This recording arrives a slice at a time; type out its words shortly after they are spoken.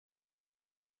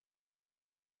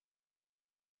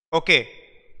Okay.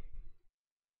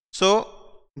 So,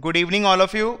 good evening all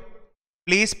of you.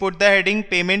 Please put the heading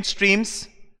payment streams.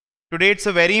 Today it's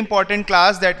a very important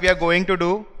class that we are going to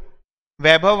do.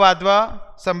 Vaibhav Vadva,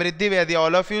 Samriddhi Vedi,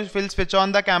 all of you will switch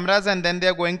on the cameras and then they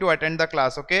are going to attend the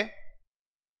class, okay?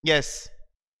 Yes.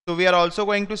 So we are also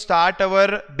going to start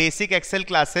our basic Excel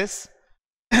classes.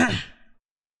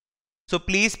 So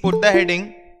please put the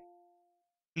heading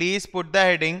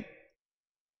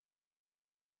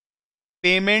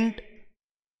payment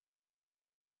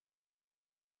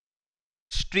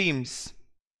streams.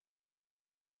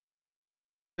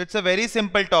 It's a very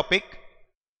simple topic.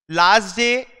 Last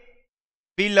day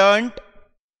we learned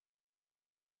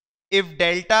if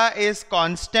delta is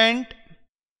constant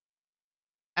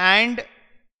and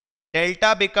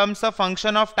delta becomes a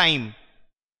function of time,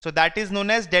 so that is known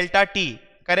as delta t,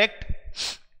 correct?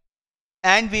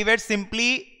 And we were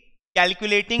simply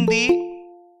calculating the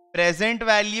present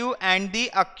value and the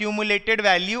accumulated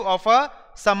value of a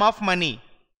sum of money,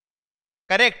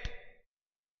 correct?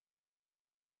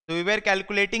 So we were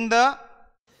calculating the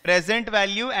present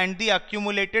value and the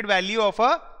accumulated value of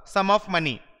a sum of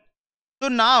money. So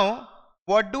now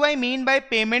what do I mean by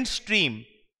payment stream?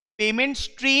 Payment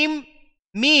stream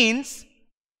means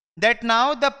that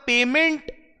now the payment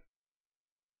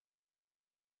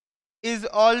is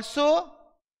also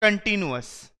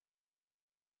continuous.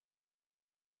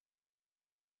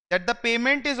 That the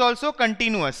payment is also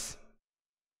continuous.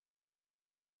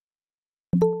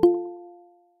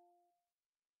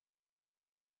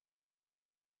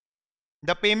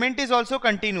 The payment is also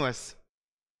continuous.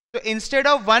 So instead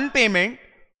of one payment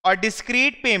or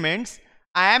discrete payments,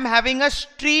 I am having a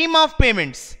stream of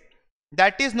payments.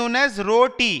 That is known as rho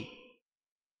T.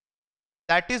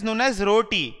 That is known as rho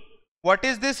T. What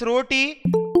is this rho T?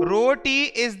 Rho T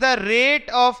is the rate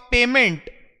of payment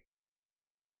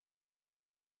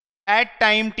at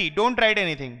time T. Don't write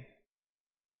anything.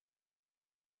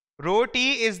 Rho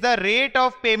T is the rate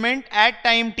of payment at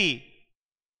time T.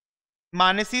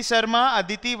 Manasi Sharma,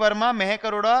 Aditi Verma, Mehak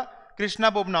Arora,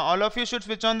 Krishna Bobna. All of you should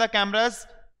switch on the cameras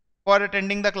for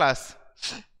attending the class.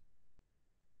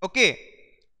 Okay.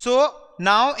 So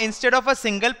now instead of a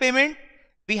single payment,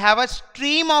 we have a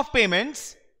stream of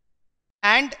payments,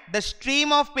 and the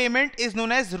stream of payment is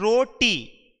known as rho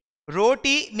T. Rho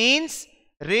T means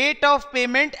rate of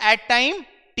payment at time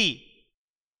T.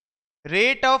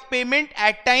 Rate of payment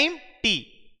at time T.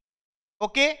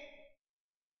 Okay.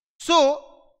 So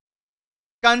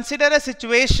consider a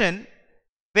situation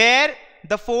where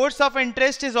the force of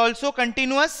interest is also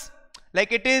continuous,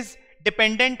 like it is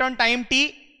dependent on time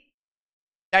T,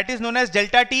 that is known as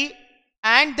delta T,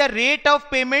 and the rate of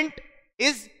payment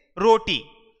is rho T.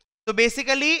 So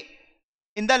basically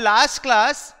in the last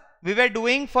class we were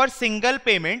doing for single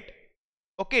payment,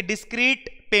 okay, discrete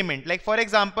payment. Like for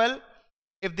example,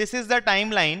 if this is the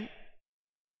timeline,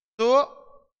 so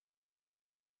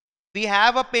we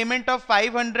have a payment of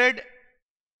 500,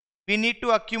 we need to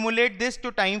accumulate this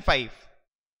to time 5.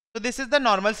 So this is the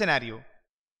normal scenario.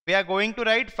 We are going to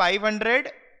write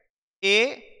 500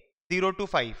 A 0 to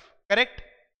 5, correct?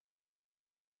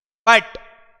 But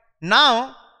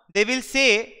now they will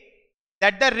say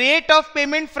that the rate of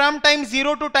payment from time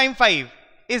 0 to time 5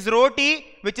 is rho T,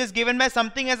 which is given by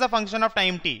something as a function of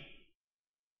time T.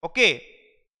 Okay.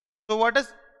 So what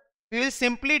is, we will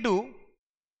simply do,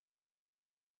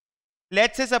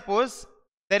 let's say suppose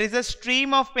there is a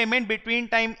stream of payment between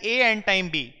time A and time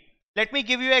B. Let me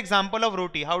give you an example of rho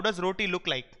T. How does rho T look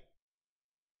like?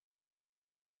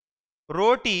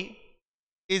 Rho T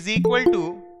is equal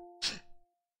to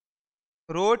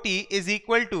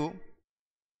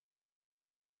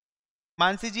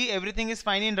Mansi ji, everything is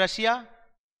fine in Russia?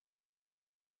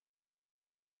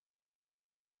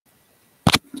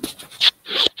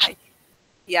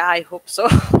 Yeah, I hope so.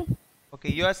 Okay,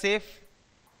 you are safe?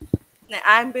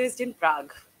 I'm based in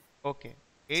Prague. Okay.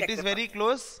 It Czech is very Republic.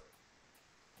 close?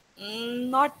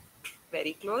 Not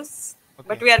very close, Okay.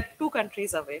 but we are 2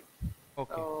 countries away.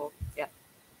 Okay. So, yeah.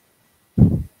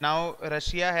 Now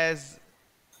Russia has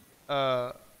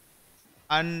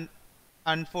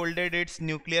unfolded its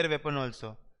nuclear weapon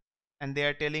also, and they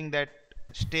are telling that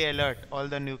stay alert, all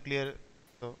the nuclear.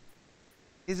 So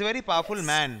he's a very powerful Yes.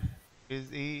 man.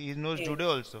 He knows Yeah. judo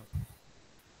also.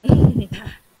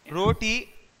 Rho T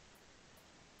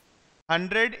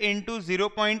 100 into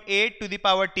 0.8 to the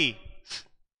power T.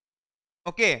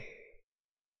 Okay.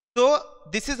 So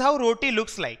this is how rho T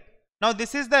looks like. Now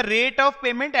this is the rate of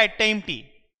payment at time T.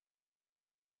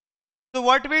 So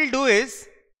what we'll do is,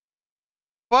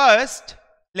 first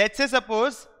let's say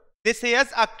suppose this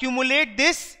says accumulate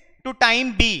this to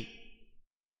time B.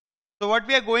 So what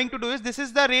we are going to do is, this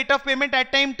is the rate of payment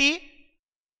at time t.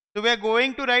 So we are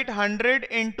going to write 100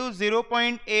 into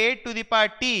 0.8 to the power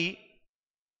t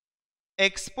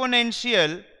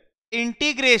exponential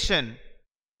integration.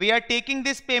 We are taking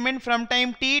this payment from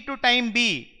time t to time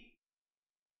b,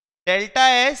 delta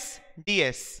s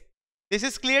ds. This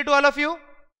is clear to all of you?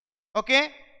 Okay.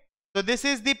 So this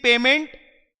is the payment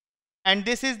and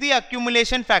this is the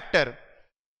accumulation factor.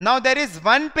 Now there is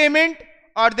one payment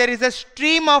or there is a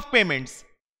stream of payments.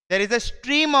 There is a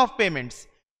stream of payments,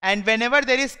 and whenever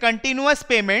there is continuous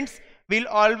payments, we'll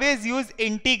always use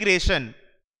integration.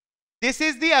 This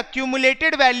is the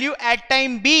accumulated value at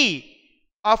time b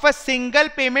of a single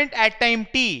payment at time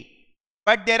t,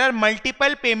 but there are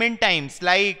multiple payment times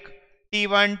like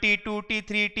t1, t2,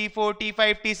 t3, t4,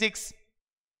 t5, t6.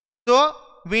 So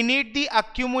we need the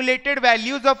accumulated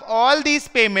values of all these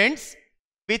payments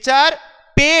which are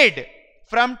paid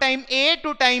from time A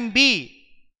to time B.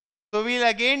 So we'll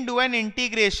again do an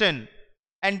integration,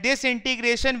 and this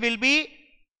integration will be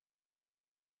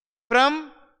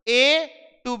from A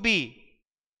to B.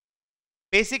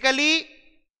 Basically,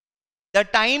 the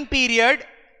time period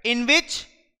in which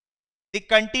the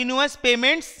continuous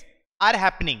payments are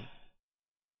happening.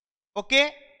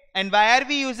 Okay? And why are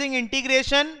we using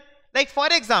integration? Like, for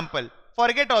example,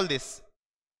 forget all this.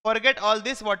 Forget all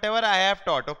this, whatever I have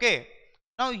taught. Okay?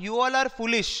 Now, you all are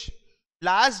foolish.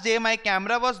 Last day, my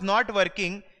camera was not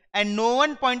working and no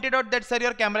one pointed out that, sir,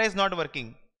 your camera is not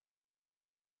working.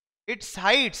 It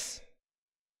hides.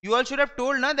 You all should have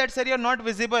told na, that, sir, you are not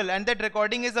visible and that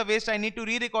recording is a waste. I need to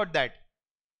re-record that.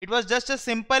 It was just a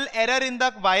simple error in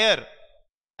the wire.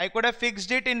 I could have fixed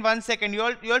it in 1 second. You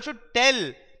all should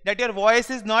tell that your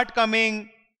voice is not coming.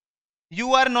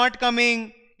 You are not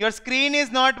coming. Your screen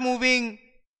is not moving.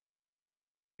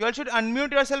 You all should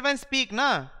unmute yourself and speak,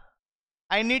 na?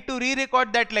 I need to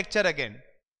re-record that lecture again.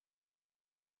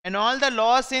 And all the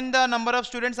loss in the number of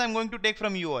students I am going to take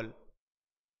from you all.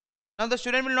 Now the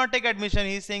student will not take admission.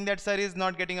 He is saying that, sir is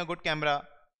not getting a good camera.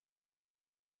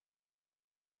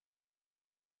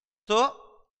 So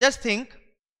just think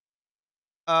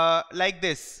like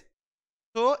this.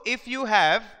 So if you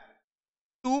have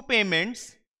two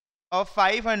payments of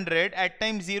 500 at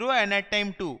time 0 and at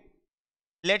time 2.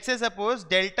 Let's say suppose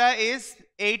delta is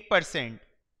 8%.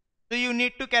 So you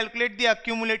need to calculate the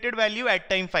accumulated value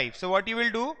at time 5. So what you will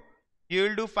do? You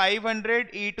will do 500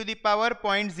 e to the power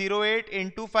 0.08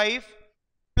 into 5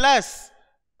 plus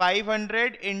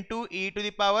 500 into e to the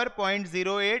power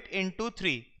 0.08 into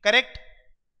 3. Correct?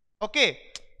 Okay.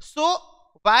 So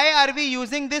why are we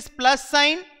using this plus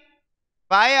sign?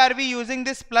 Why are we using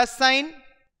this plus sign?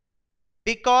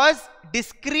 Because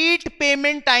discrete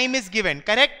payment time is given.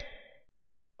 Correct?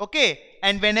 Okay.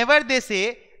 And whenever they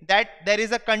say that there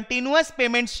is a continuous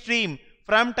payment stream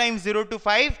from time 0 to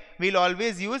 5, we'll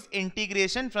always use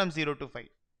integration from 0 to 5.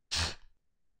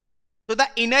 So the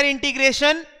inner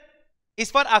integration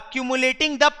is for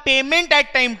accumulating the payment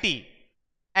at time t,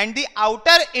 and the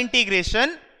outer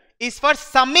integration is for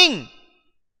summing.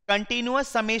 Continuous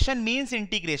summation means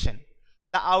integration.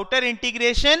 The outer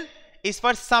integration is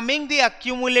for summing the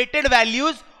accumulated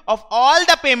values of all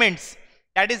the payments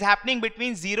that is happening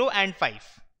between 0 and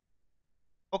 5.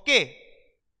 Okay.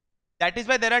 That is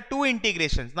why there are two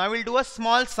integrations. Now we'll do a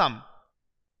small sum.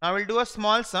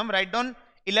 Write down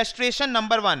illustration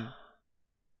number 1.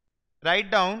 Write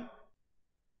down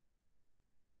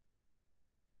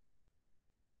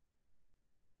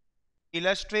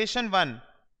illustration 1.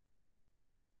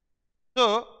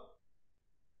 So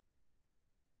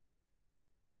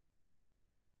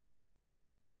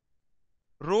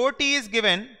rho t is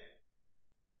given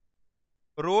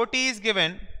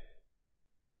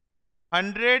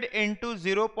 100 into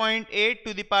 0.8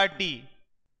 to the power t.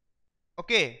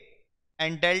 Okay.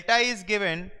 And delta is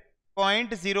given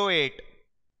 0.08.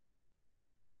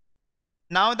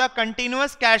 Now the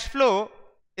continuous cash flow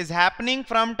is happening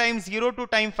from time 0 to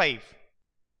time 5.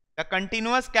 The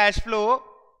continuous cash flow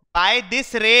by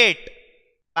this rate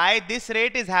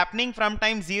is happening from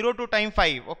time 0 to time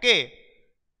 5. Okay.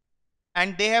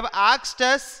 And they have asked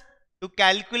us to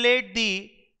calculate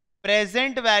the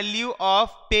present value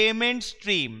of payment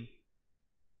stream.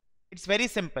 It's very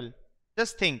simple.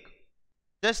 Just think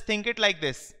it like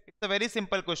this. It's a very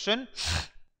simple question.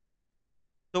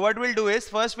 So what we'll do is,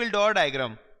 first we'll draw a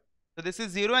diagram. So this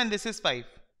is 0 and this is 5.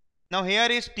 Now here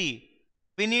is t.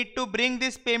 We need to bring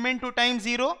this payment to time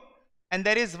 0, and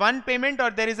there is one payment or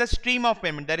there is a stream of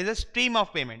payment.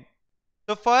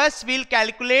 So first we'll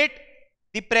calculate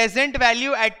the present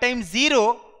value at time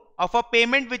 0 of a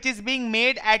payment which is being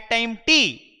made at time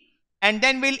t, and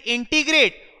then we'll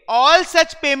integrate all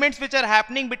such payments which are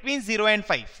happening between 0 and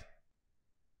 5.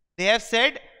 They have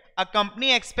said a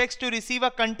company expects to receive a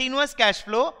continuous cash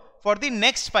flow for the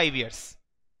next 5 years.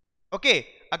 Okay,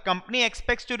 a company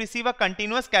expects to receive a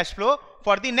continuous cash flow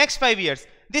for the next 5 years.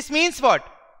 This means what?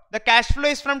 The cash flow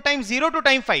is from time 0 to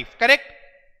time 5, correct?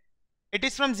 It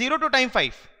is from 0 to time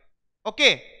 5.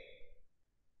 Okay.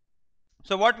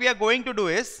 So what we are going to do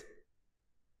is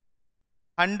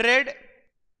 100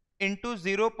 into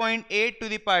 0.8 to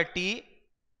the power t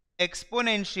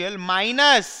exponential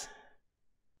minus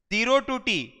 0 to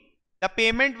t. The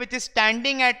payment which is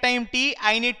standing at time t,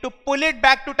 I need to pull it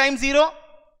back to time 0.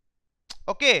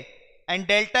 Okay. And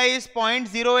delta is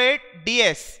 0.08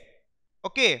 ds.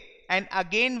 Okay. And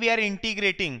again we are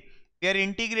integrating. We are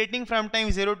integrating from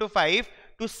time 0 to 5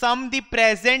 to sum the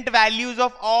present values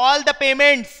of all the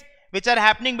payments which are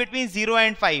happening between 0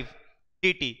 and 5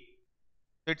 dt.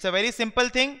 So it's a very simple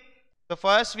thing. So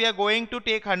first we are going to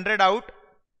take 100 out.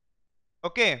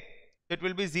 Okay. It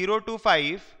will be 0 to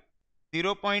 5,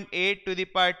 0.8 to the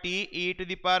power t e to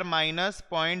the power minus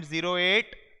 0.08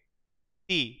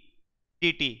 t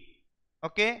dt.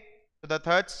 Okay. So the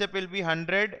third step will be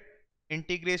 100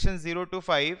 integration 0 to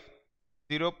 5,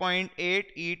 0.8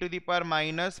 e to the power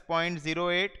minus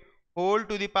 0.08 whole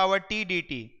to the power t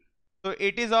dt. So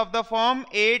it is of the form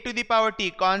a to the power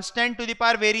t, constant to the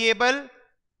power variable.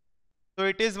 So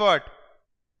it is what?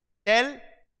 Tell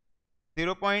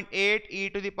 0.8 e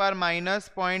to the power minus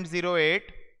 0.08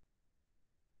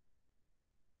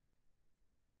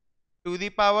 to the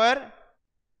power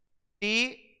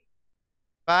t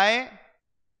by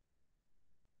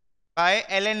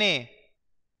ln a.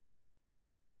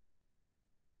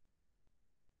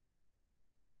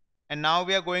 And now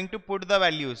we are going to put the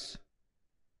values.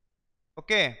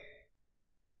 Okay.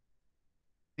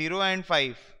 0 and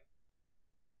 5.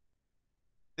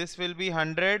 This will be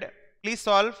 100. Please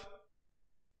solve.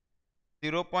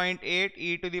 0.8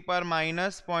 e to the power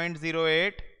minus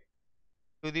 0.08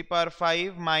 to the power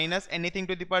 5 minus anything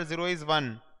to the power 0 is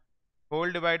 1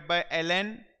 whole divided by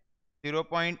ln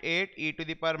 0.8 e to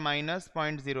the power minus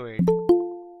 0.08.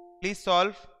 Please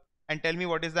solve and tell me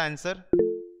what is the answer.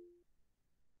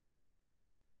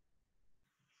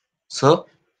 Sir,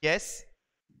 Yes.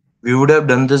 we would have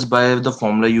done this by the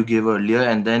formula you gave earlier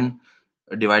and then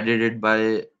divided it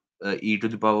by e to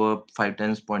the power 5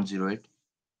 times 0.08.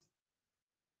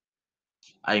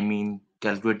 I mean,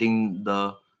 calculating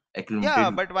the Yeah,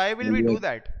 accumulated but why will we value do at.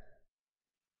 that?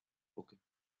 Okay.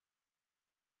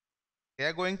 They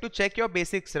are going to check your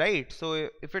basics, right? So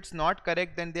if it's not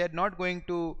correct, then they are not going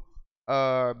to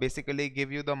basically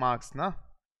give you the marks, na?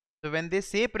 So when they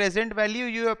say present value,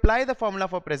 you apply the formula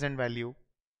for present value.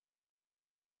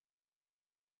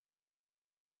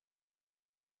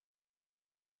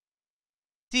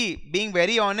 See, being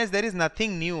very honest, there is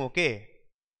nothing new, okay?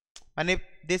 And if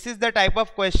this is the type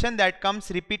of question that comes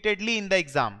repeatedly in the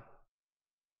exam,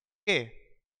 okay?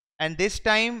 And this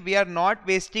time we are not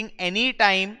wasting any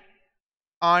time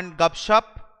on gupshup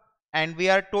and we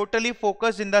are totally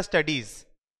focused in the studies.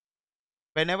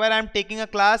 Whenever I'm taking a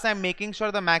class, I'm making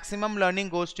sure the maximum learning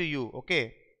goes to you,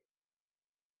 okay?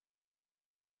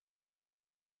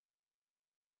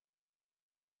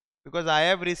 Because I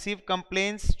have received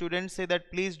complaints, students say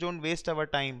that please don't waste our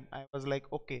time. I was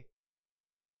like, okay.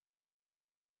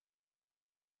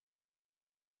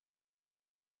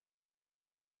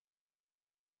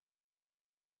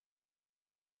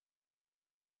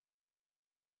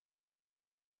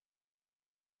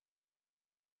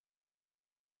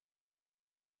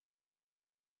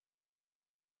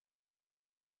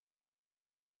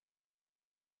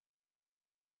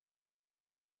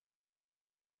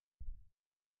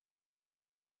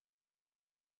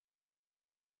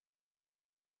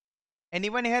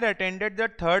 Anyone here attended the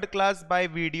third class by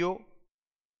video?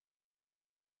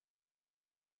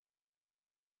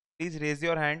 Please raise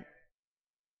your hand.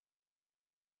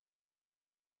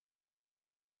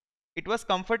 It was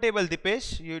comfortable,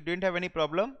 Dipesh. You didn't have any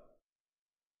problem?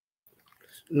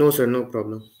 No, sir, no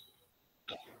problem.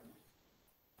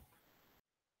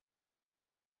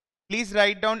 Please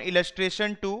write down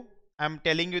illustration 2. I'm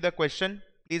telling you the question.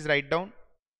 Please write down.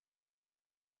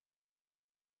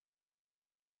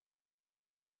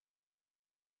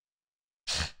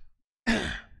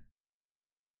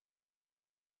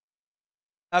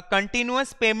 A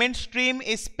continuous payment stream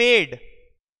is paid.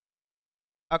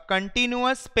 A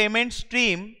continuous payment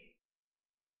stream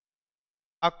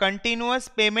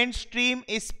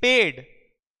is paid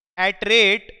at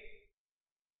rate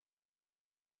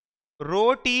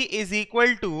rho t is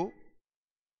equal to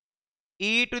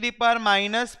e to the power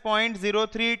minus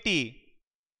 0.03 t.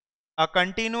 A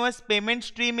continuous payment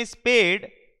stream is paid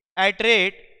at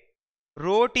rate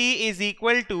rho t is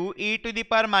equal to e to the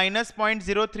power minus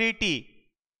 0.03 t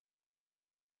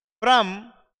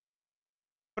from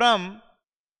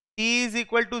t is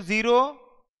equal to 0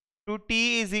 to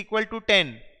t is equal to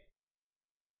 10.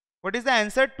 What is the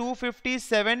answer?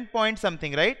 257 point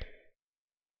something, right?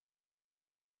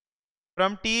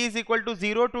 From t is equal to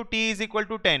 0 to t is equal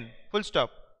to 10. Full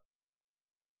stop.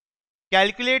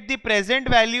 Calculate the present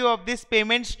value of this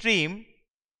payment stream.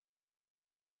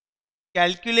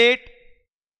 Calculate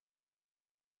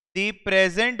the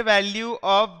present value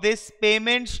of this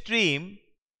payment stream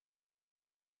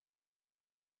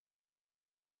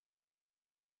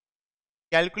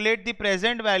calculate the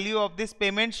present value of this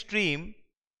payment stream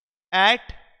at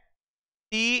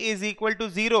t is equal to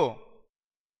 0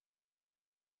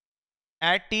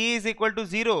 at t is equal to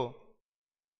 0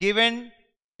 given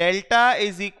delta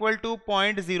is equal to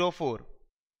 0.04.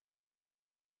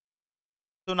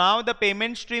 So now the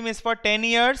payment stream is for 10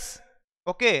 years.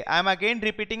 Okay, I am again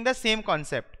repeating the same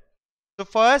concept. So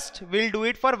first we'll do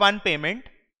it for one payment,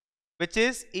 which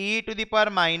is e to the power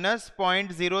minus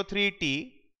 0.03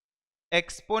 t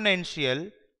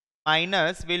exponential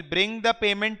minus, will bring the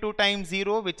payment to time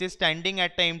 0, which is standing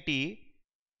at time t,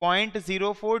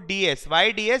 0.04 ds.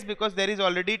 Why ds? Because there is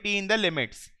already t in the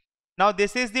limits. Now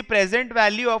this is the present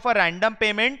value of a random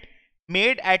payment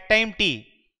made at time t.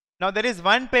 Now there is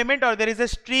one payment, or there is a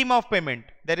stream of payment.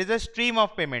 There is a stream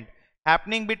of payment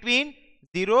happening between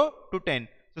 0 to 10.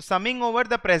 So summing over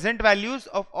the present values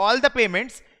of all the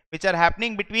payments which are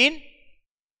happening between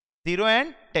 0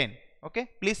 and 10. Okay,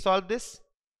 please solve this.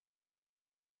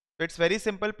 So it's very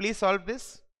simple. Please solve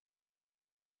this.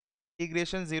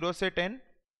 Integration 0 se 10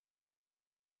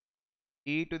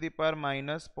 e to the power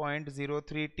minus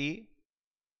 0.03 t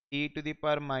e to the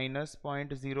power minus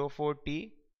 0.04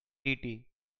 t dt.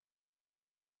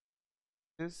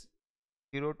 This is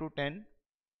 0 to 10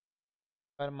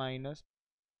 per minus.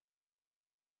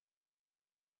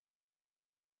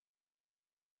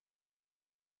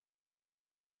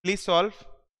 Please solve.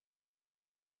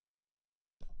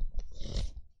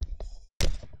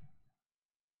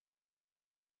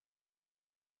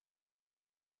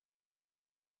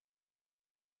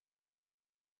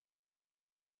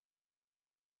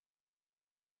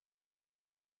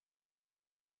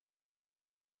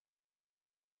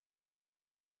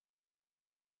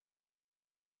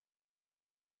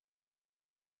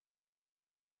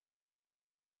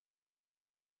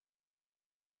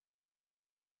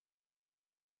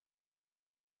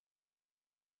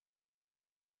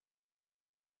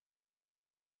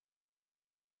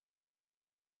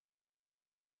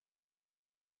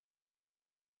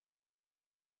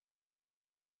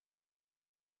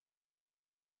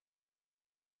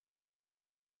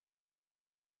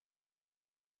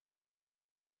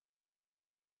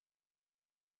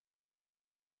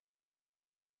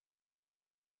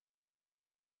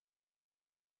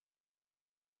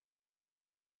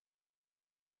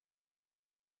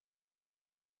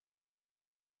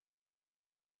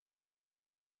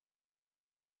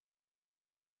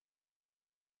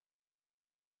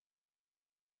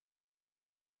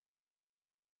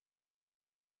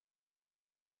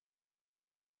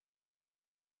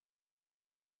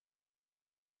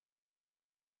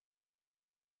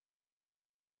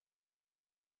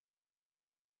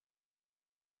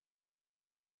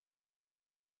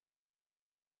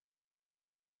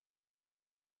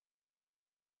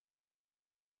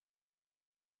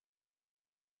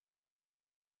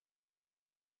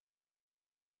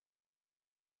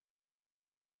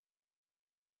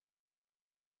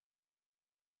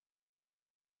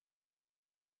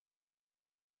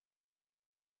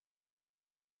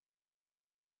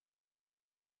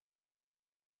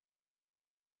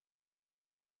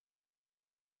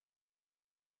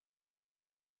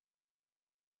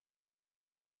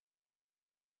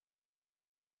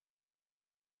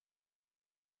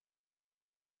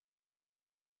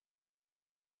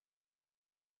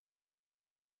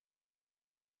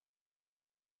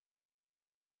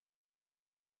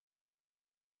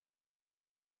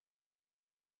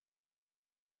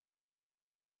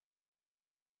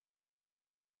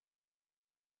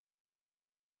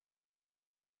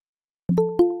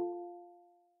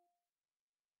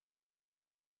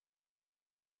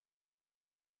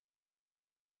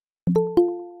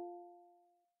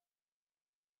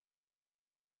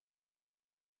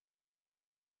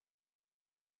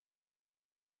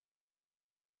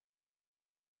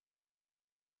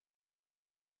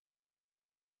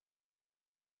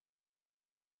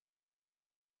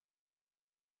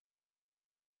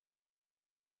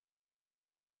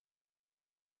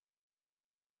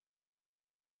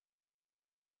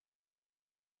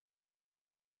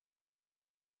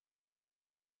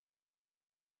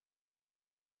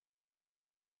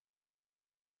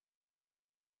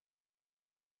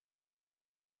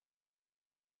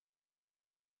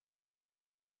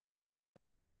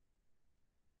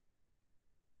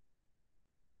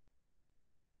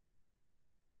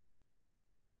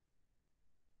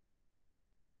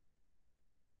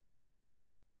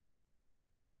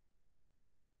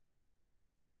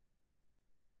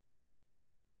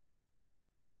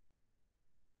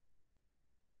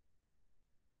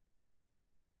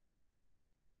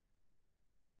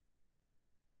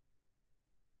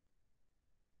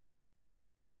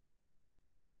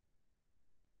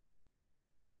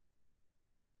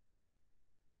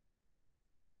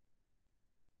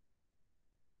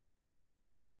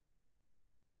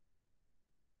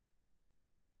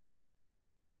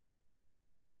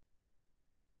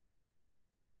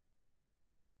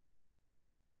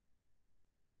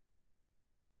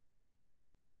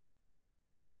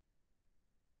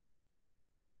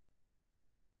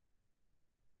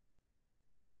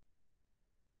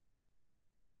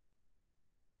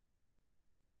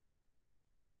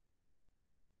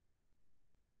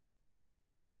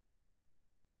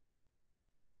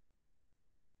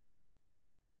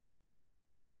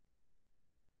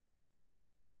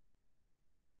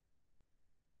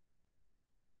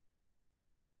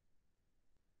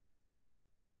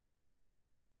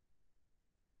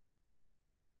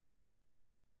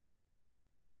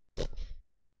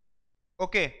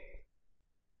 Okay.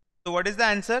 So what is the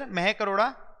answer? Mehak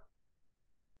Arora?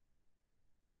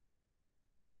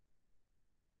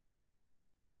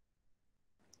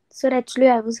 Sir, actually,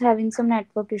 I was having some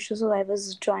network issues, so I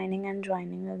was joining and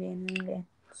joining again and again.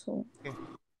 So, Okay.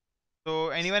 So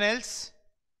anyone else?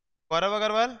 Gaurav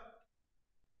Agarwal?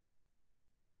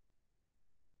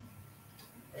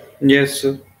 Yes,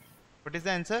 sir. What is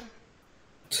the answer?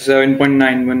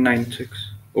 7.9196.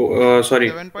 Oh, sorry.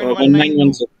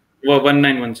 7.192. 1916.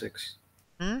 1916.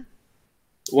 Hmm?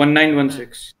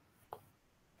 1916.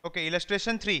 Okay,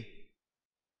 illustration 3.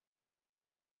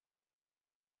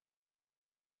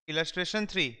 Illustration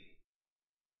 3.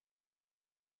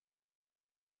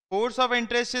 Force of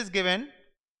interest is given.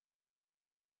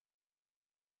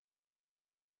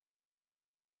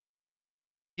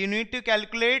 You need to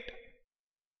calculate.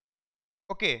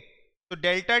 Okay, so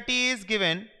delta t is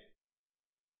given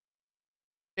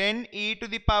 10 e to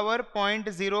the power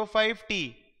 0.05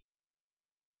 t.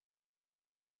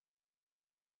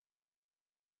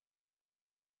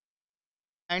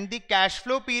 And the cash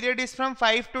flow period is from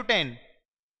 5 to 10.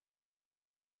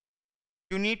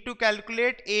 You need to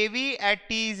calculate AV at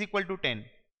t is equal to 10.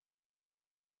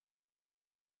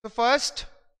 So first,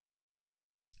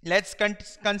 let's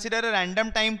consider a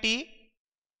random time t.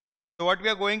 So what we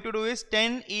are going to do is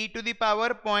 10 e to the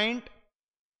power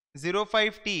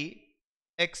 0.05 t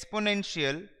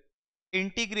exponential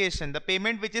integration. The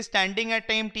payment which is standing at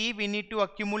time t, we need to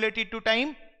accumulate it to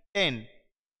time 10.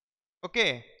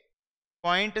 Okay,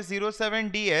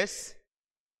 0.07 ds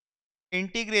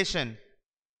integration.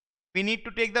 We need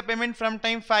to take the payment from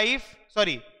time 5.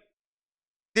 Sorry,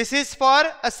 this is for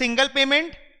a single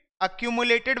payment.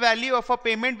 Accumulated value of a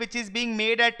payment which is being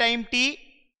made at time t,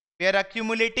 we are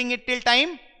accumulating it till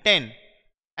time 10.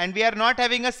 And we are not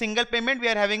having a single payment, we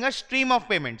are having a stream of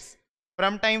payments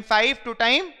from time 5 to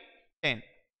time 10.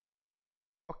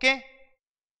 Okay,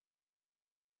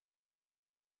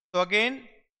 so again you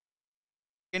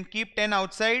can keep 10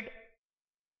 outside.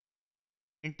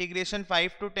 Integration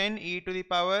 5 to 10 e to the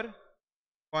power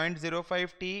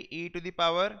 0.05 t e to the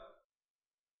power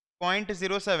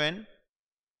 0.07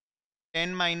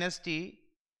 10 minus t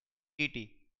dt.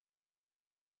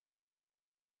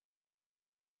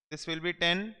 This will be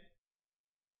 10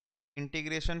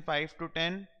 integration 5 to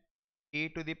 10 e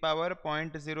to the power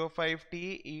 0.05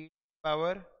 t e to the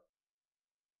power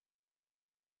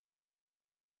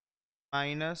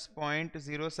minus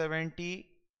 0.07 t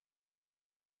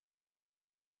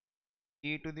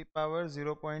e to the power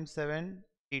 0.7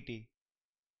 dt.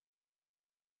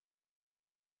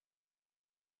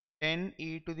 10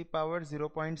 e to the power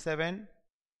 0.7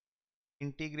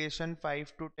 integration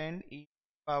 5 to 10 e to the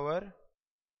power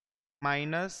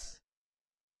minus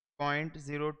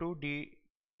 0.02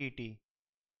 dt.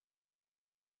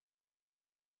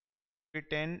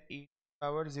 10 e to the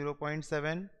power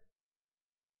 0.7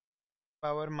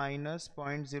 power minus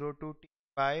 0.02 t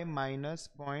by minus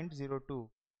 0.02.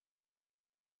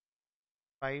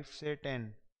 5 say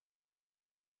 10.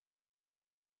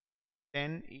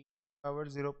 10 e to the power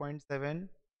 0.7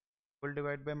 whole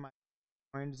divided by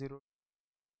minus 0.02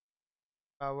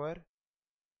 power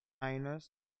minus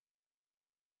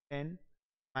 10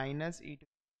 minus e to.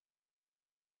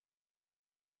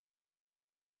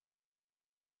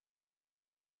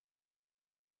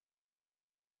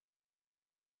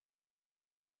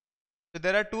 So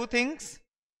there are two things.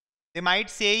 They might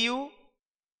say you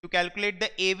to calculate the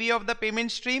AV of the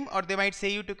payment stream, or they might say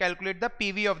you to calculate the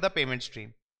PV of the payment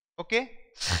stream. Okay.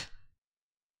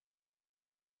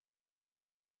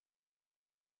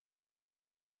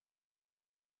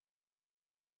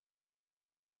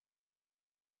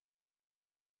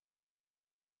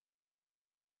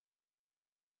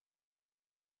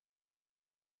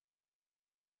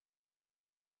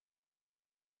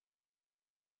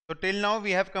 So till now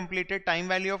we have completed time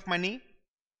value of money,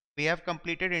 we have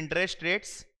completed interest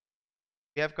rates,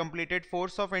 we have completed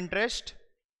force of interest,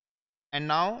 and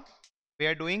now we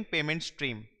are doing payment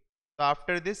stream. So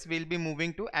after this we'll be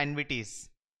moving to annuities.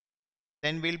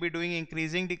 Then we'll be doing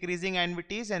increasing decreasing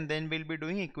annuities, and then we'll be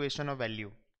doing equation of value.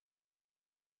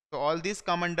 So all these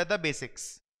come under the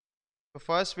basics. So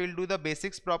first we'll do the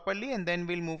basics properly, and then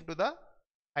we'll move to the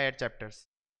higher chapters.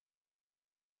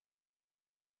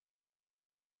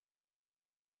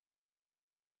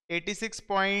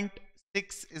 86.6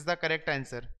 is the correct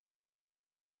answer.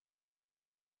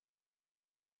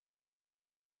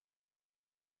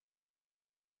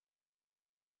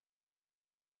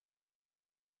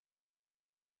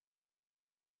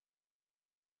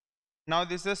 Now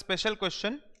this is a special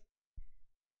question.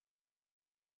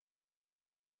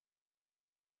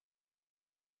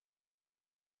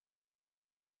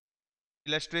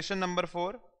 Illustration number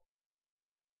 4.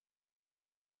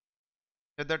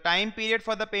 So the time period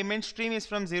for the payment stream is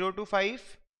from 0 to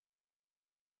 5.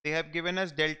 They have given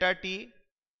us delta t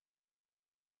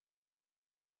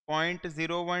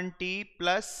 0.01 t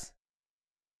plus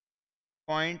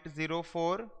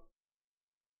 0.04.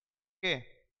 Okay.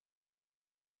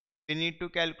 We need to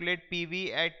calculate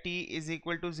PV at t is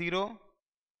equal to 0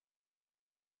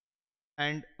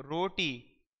 and rho t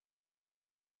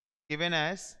given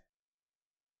as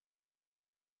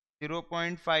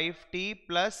 0.5 t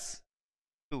plus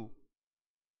 2.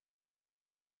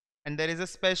 And there is a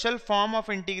special form of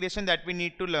integration that we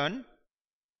need to learn.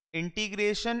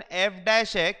 Integration f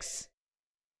dash x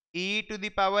e to the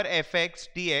power fx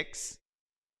dx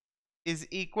is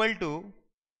equal to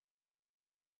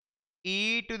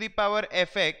e to the power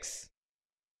fx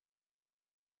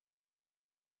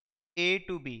a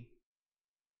to b.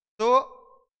 So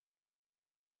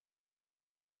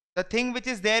the thing which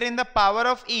is there in the power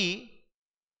of e,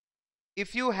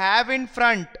 if you have in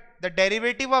front the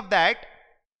derivative of that,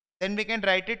 then we can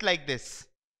write it like this.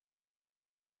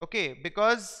 Okay,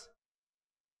 because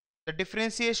the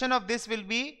differentiation of this will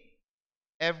be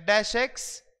f dash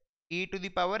x e to the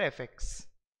power fx.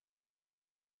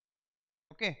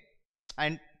 Okay,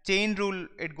 and chain rule,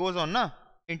 it goes on, na?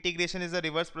 Integration is the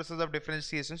reverse process of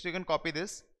differentiation, so you can copy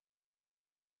this.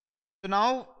 So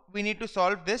now we need to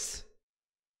solve this.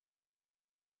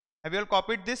 Have you all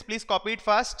copied this? Please copy it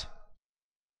fast.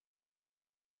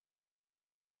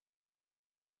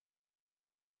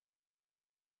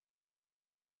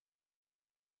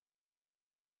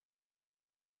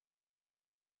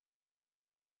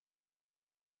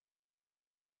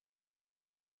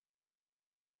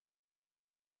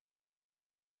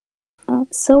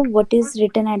 So what is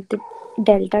written at the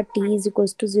delta t is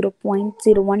equals to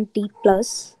 0.01 t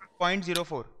plus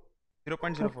 0.04.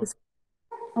 0.04.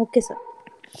 Okay, sir.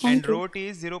 Thank And you. rho t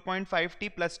is 0.5 t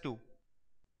plus 2.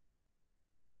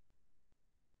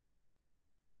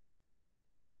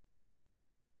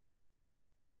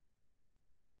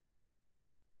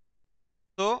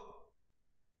 So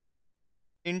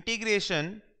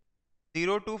integration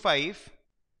 0 to 5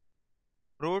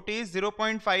 rho t is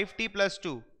 0.5 t plus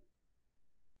 2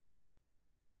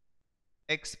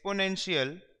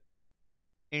 exponential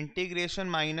integration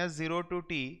minus 0 to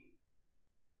t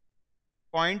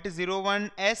 0.01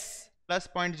 s plus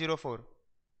 0.04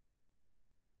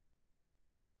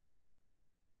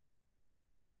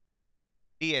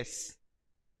 ds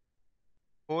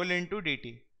whole into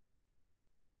dt.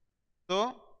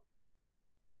 So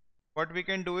what we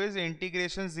can do is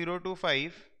integration 0 to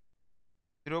 5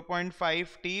 0.5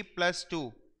 t plus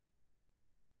 2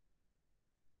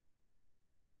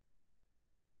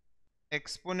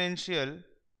 exponential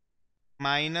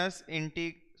minus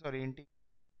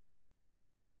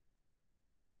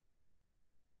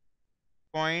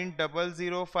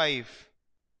 0.005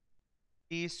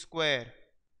 t square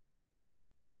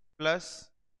plus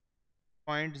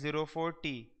 0.04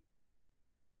 t.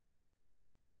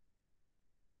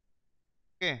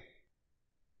 Okay,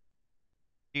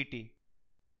 dt.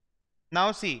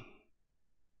 Now see,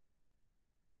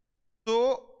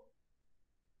 so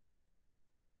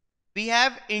we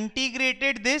have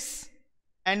integrated this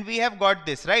and we have got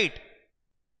this, right?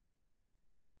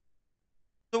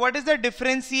 So what is the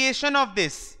differentiation of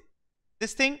this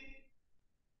thing,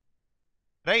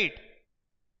 right?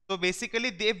 So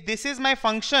basically, if this is my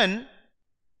function,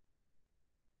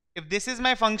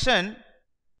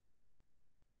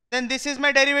 then this is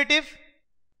my derivative.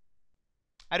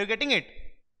 Are you getting it?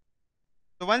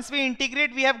 So once we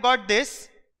integrate, we have got this,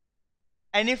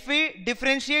 and if we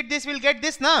differentiate this, we'll get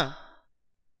this, na?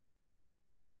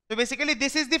 So basically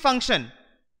this is the function.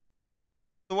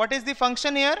 So what is the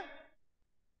function here?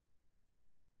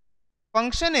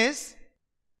 Function is,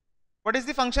 what is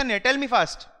the function here? Tell me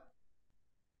fast.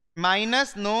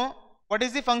 Minus, no, what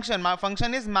is the function? My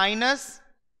function is minus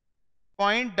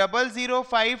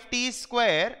 0.005 t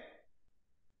square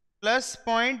plus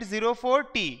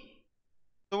 0.04 t.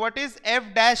 So what is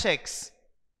f dash x?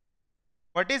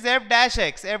 What is f dash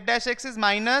x? F dash x is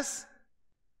minus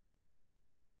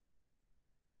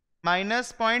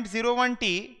 0.01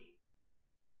 t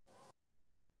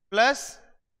plus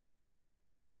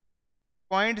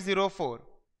 0.04.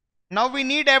 Now we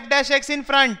need f dash x in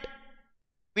front.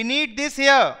 We need this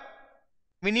here.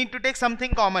 We need to take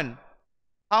something common.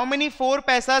 How many 4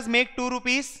 paisas make 2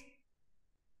 rupees?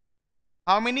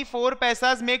 How many 4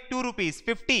 paisas make 2 rupees?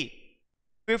 50.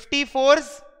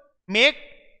 54s make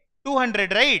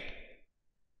 200, right?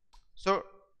 So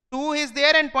 2 is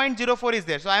there and 0.04 is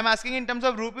there. So I am asking in terms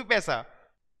of rupee paisa.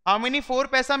 How many 4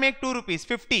 paisa make 2 rupees?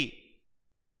 50.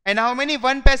 And how many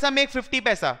 1 paisa make 50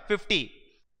 paisa? 50.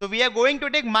 So we are going to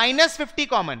take minus 50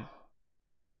 common.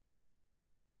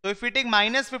 So if we take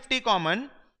minus 50 common,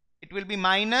 it will be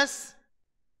minus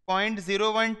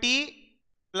 0.01t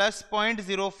plus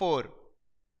 0.04.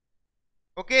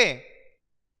 Okay.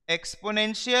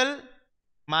 Exponential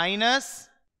minus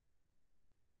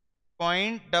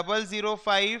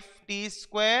 0.005 t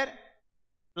square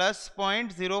plus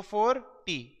 0.04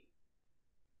 t.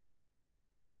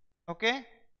 Okay,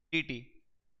 dt.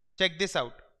 Check this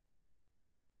out.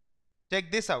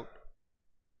 Check this out.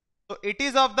 So it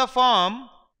is of the form.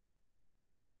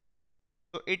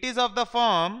 So it is of the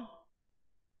form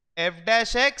f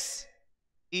dash x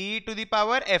e to the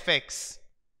power fx.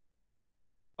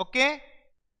 Okay.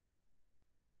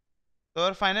 So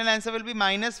our final answer will be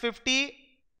minus 50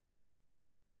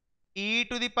 e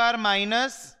to the power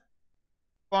minus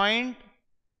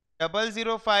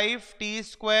 0.005 t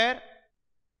square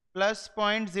plus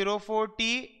 0.04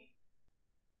 t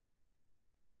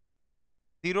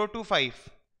 025.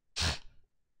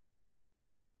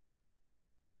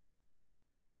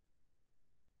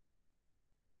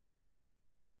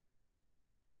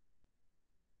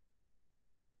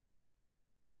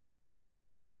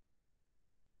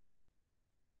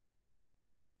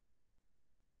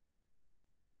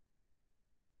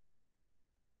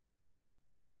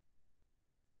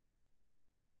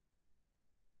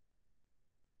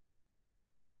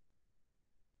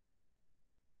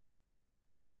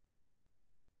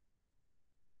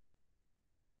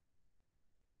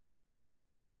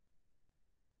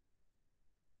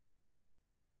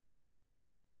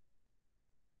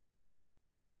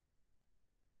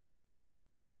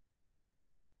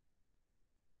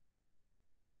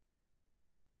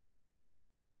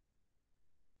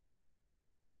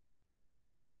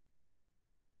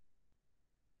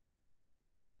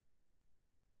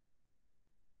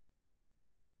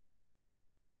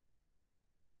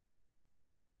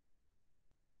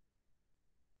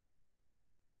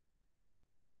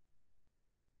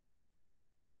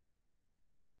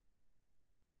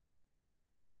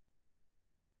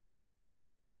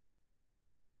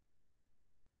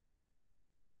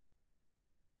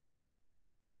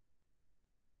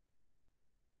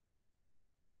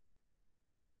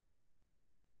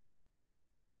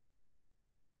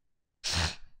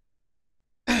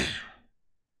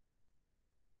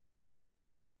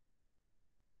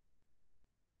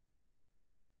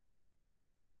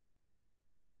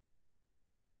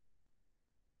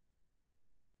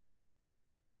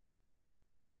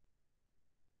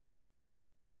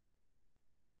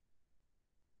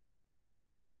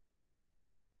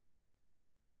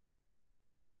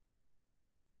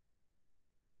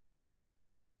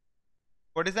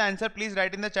 What is the answer? Please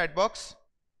write in the chat box.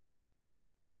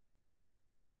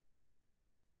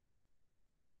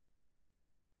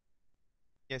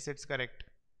 Yes, it's correct.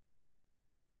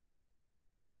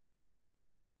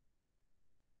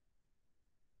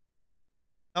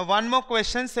 Now one more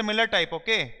question, similar type,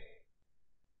 okay?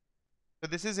 So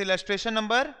this is illustration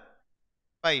number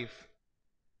 5.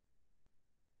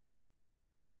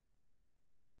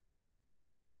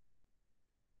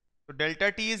 So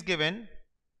delta t is given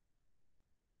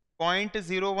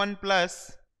 0.01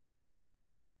 plus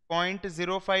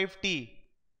 0.05 t.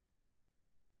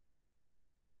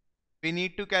 We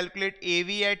need to calculate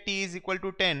AV at t is equal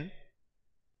to 10.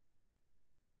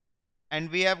 And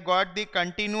we have got the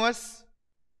continuous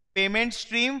payment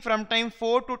stream from time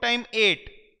 4 to time 8.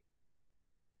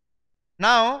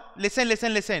 Now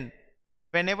listen.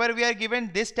 Whenever we are given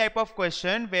this type of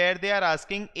question where they are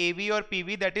asking AV or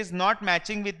PV that is not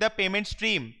matching with the payment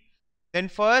stream, then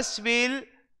first we'll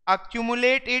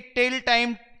accumulate it till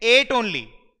time 8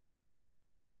 only.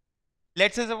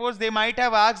 Let's say suppose they might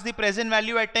have asked the present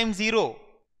value at time 0.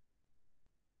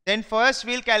 Then first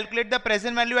we'll calculate the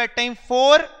present value at time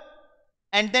 4,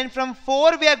 and then from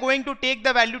 4 we are going to take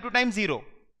the value to time 0.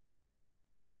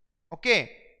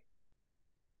 Okay.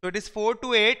 So it is 4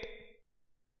 to 8,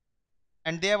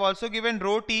 and they have also given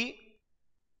rho t.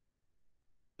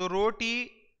 So rho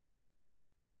t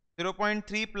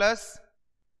 0.3 plus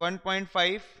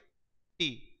 1.5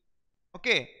 t.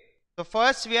 Okay. So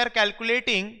first we are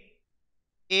calculating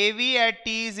AV at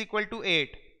t is equal to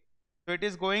 8. So it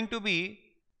is going to be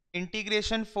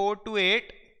integration 4 to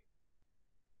 8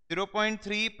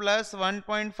 0.3 plus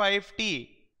 1.5 t.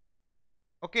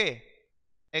 Okay.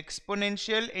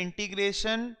 Exponential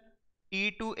integration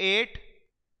t to 8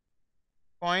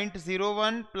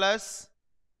 0.01 plus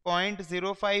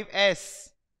 0.05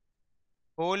 s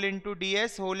whole into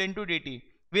ds whole into dt.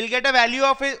 We'll get a value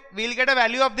of it. We'll get a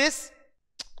value of this.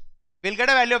 We'll get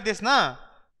a value of this, na?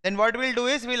 Then what we'll do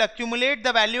is we'll accumulate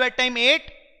the value at time 8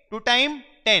 to time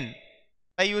 10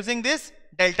 by using this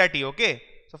delta t. Okay,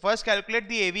 so first calculate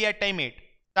the AV at time 8.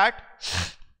 Start.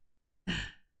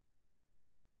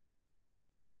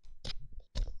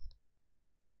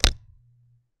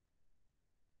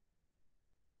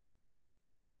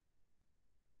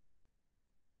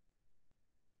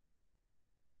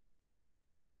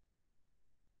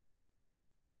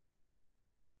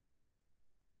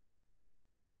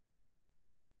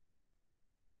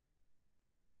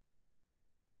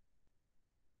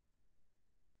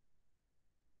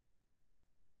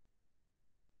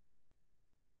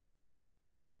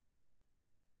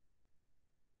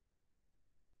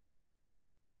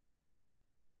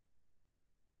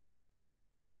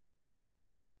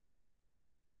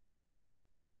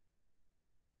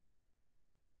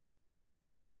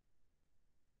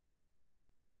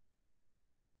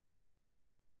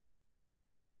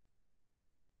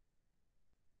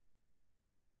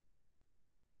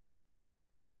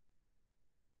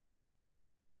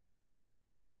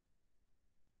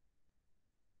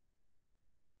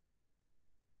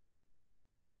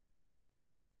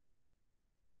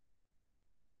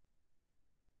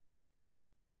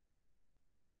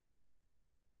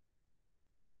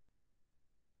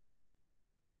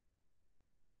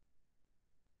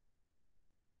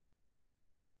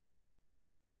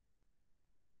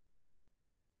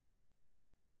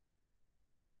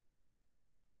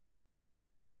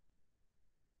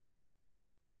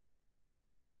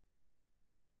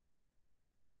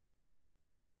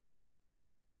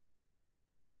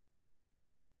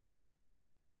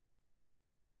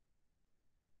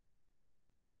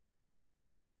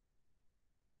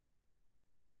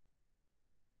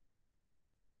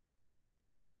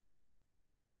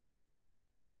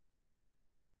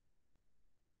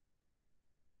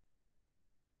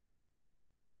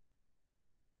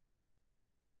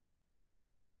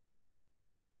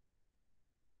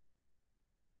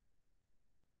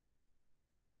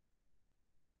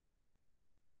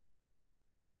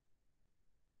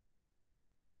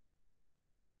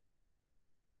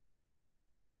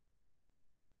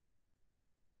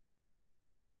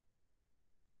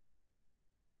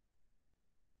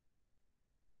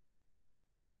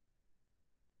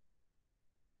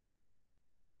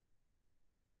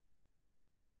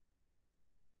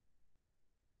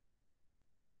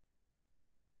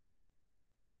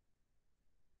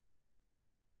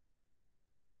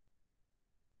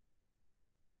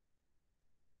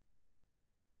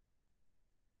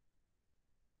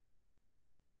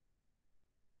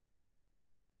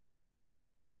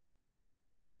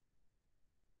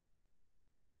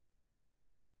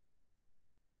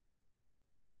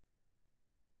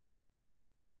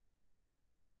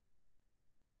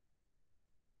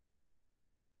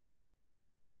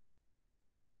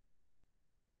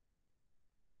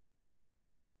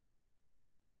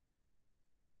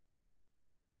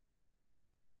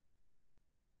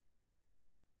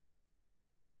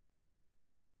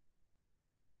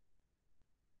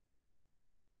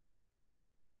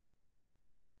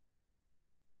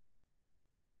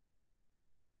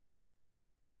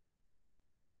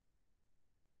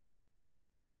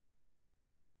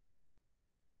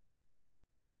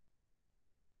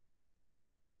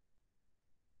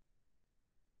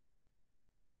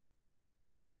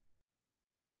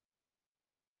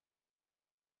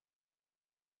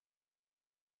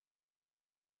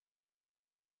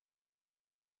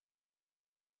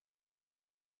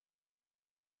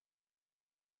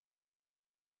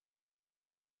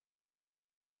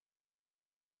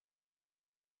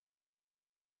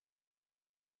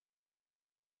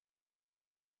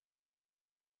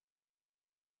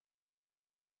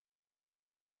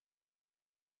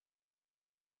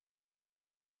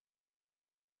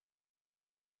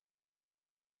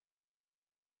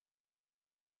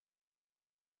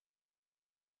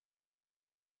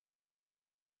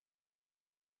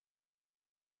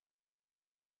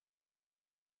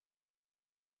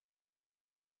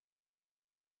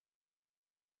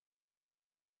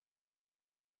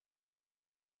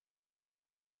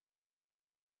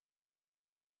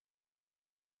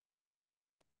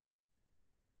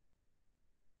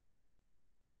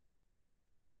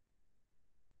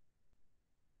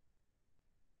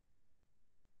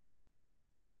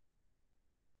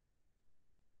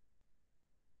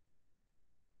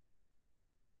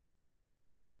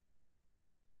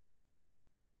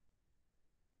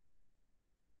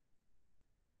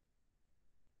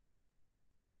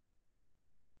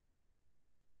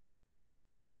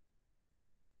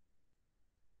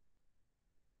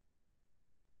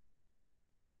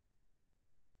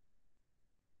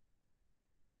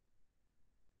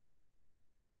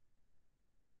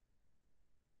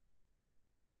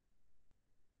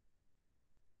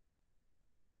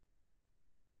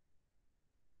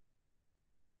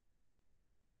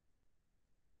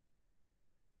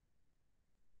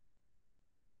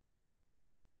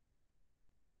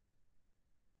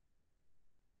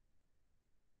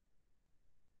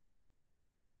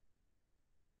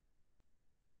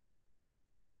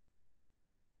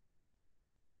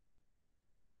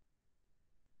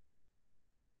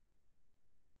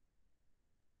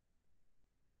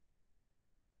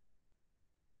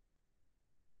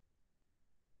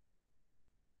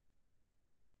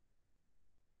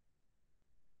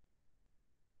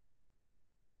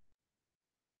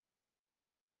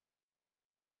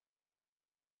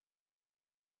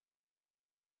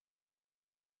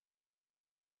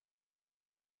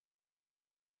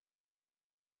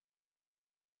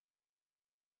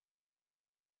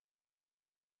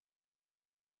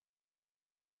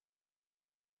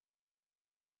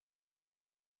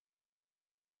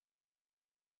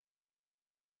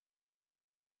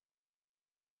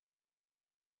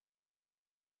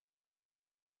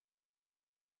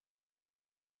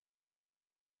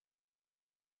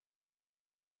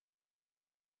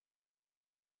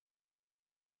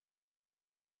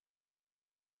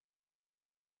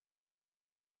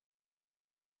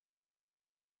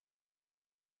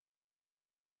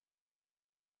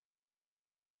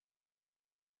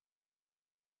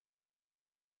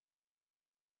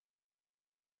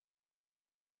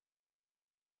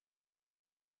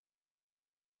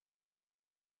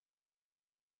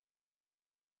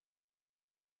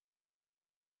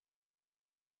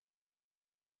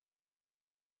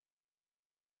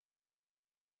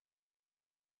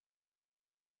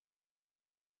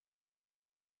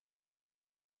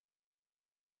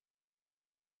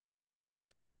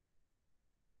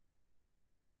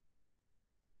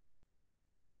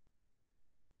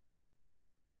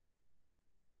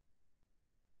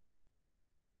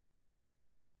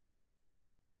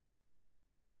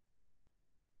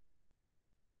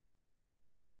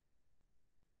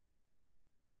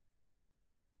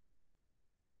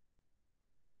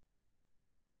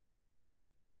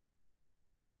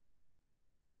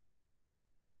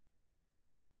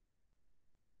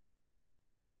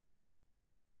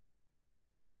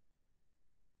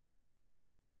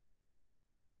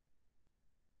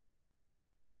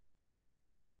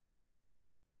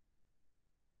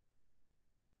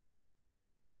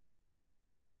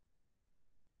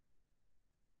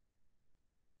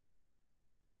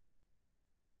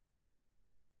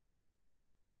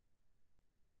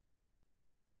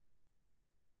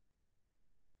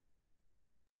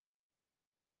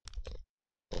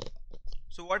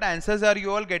 So what answers are you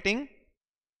all getting?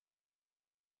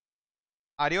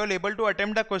 Are you all able to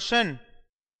attempt the question?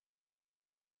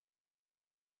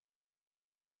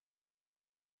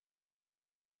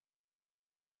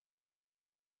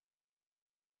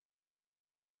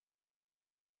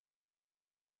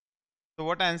 So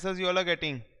what answers you all are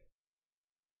getting?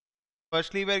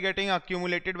 Firstly, we are getting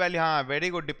accumulated value. हाँ, very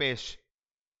good, Dipesh.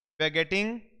 We are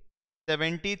getting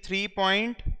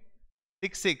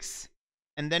 73.66.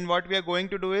 And then what we are going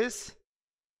to do is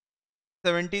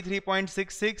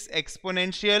 73.66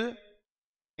 exponential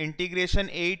integration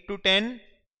 8 to 10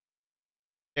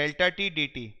 delta t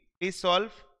dt. Please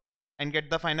solve and get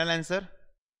the final answer.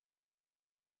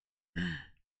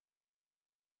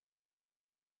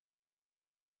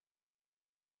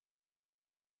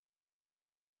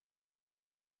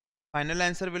 Final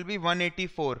answer will be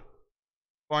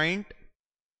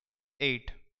 184.8.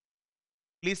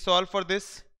 Please solve for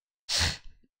this.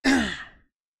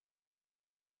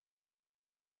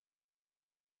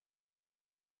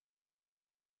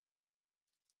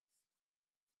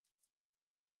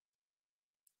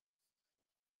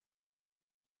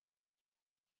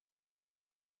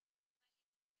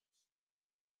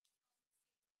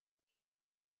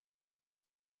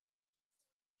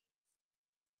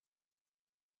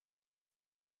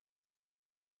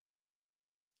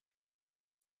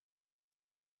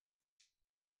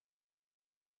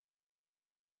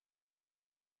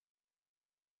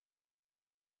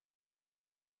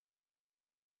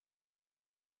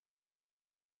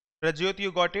 Rajyot,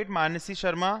 you got it. Manasi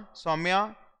Sharma,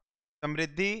 Soumya,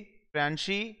 Samriddhi,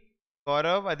 Pranshi,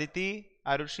 Gaurav, Aditi,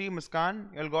 Arushi,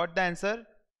 Muskan, you all got the answer.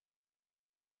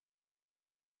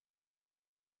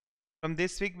 From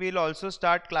this week, we will also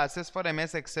start classes for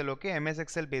MS Excel, okay? MS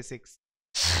Excel basics.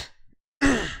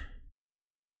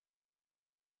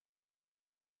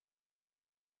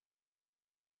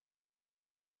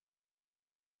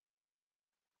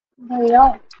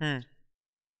 Bhaiya, Hmm.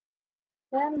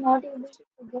 I'm not able to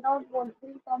figure out what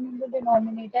will come in the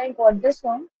denominator. I got this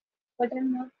one, but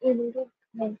I'm not able to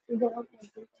figure out what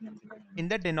will come in the denominator. In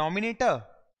the denominator,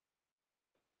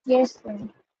 Yes, sir.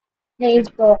 There is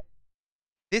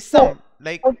this so sum,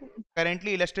 like okay.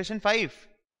 currently illustration 5.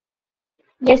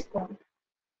 Yes, sir.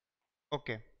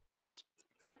 Okay.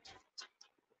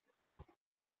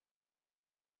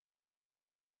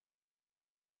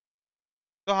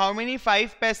 So how many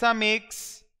 5 paisa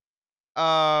makes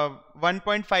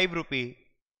 1.5 rupee?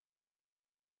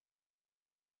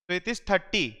 So it is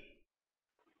 30.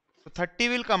 So 30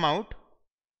 will come out.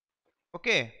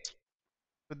 Okay.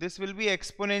 So this will be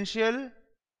exponential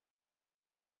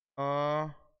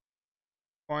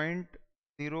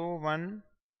 0.01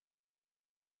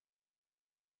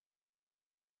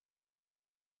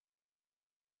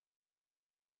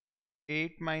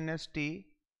 8 minus t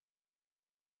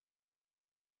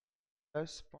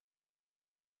plus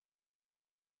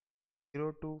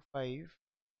 0.025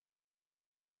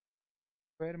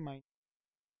 square minus.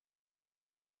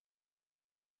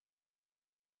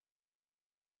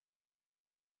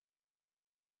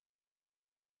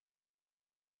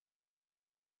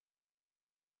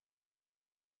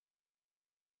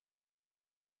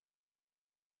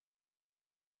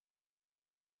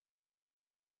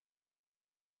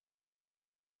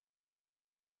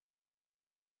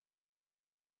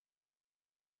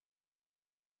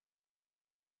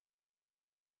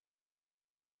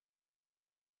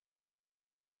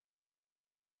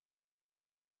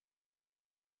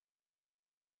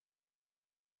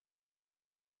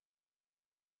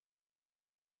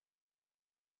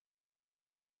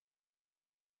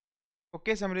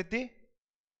 Okay, Samriddhi.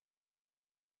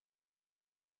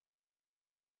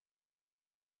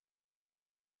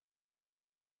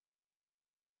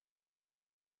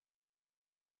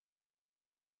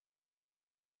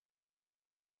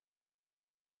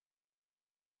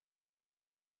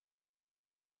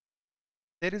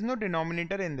 There is no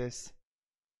denominator in this.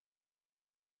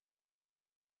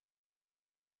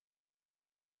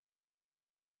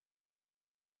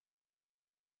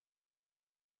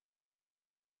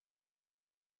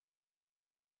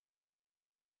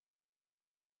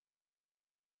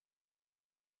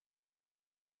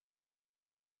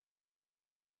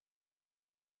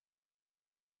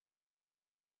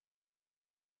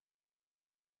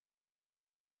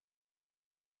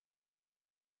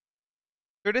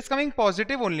 So it is coming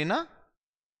positive only, na?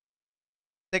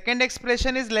 Second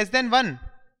expression is less than 1.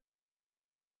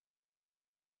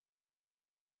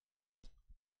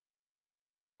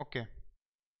 Okay.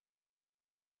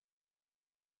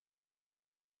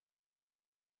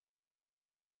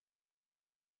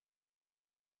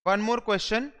 One more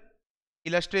question.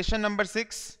 Illustration number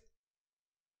 6.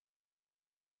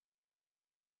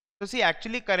 So see,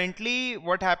 actually currently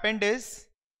what happened is,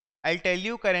 I'll tell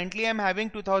you, currently I'm having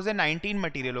 2019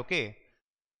 material, okay?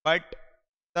 But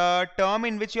the term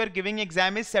in which you are giving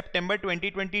exam is September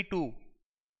 2022.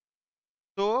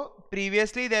 So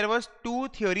previously there was 2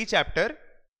 theory chapter.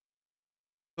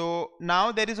 So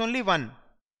now there is only 1.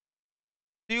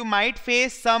 So you might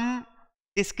face some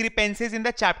discrepancies in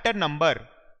the chapter number.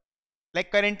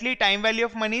 Like currently time value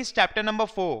of money is chapter number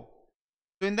 4.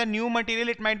 So in the new material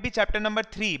it might be chapter number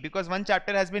 3 because one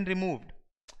chapter has been removed.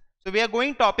 So we are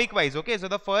going topic wise, okay? So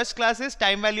the first class is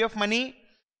time value of money.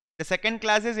 The second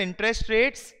class is interest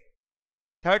rates.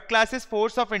 Third class is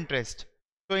force of interest.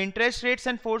 So interest rates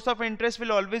and force of interest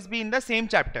will always be in the same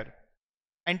chapter.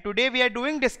 And today we are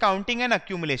doing discounting and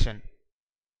accumulation,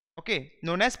 okay,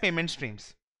 known as payment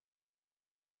streams.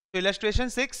 So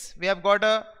illustration 6, we have got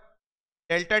a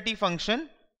delta t function.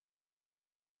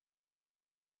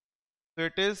 So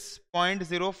it is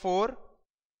 0.04,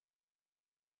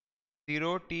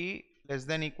 0t less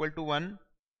than equal to 1,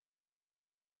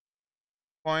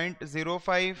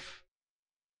 0.05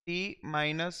 t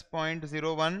minus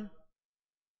 0.01,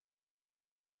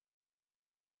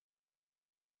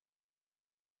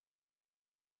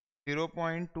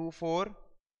 0.24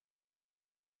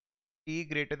 t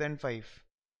greater than 5.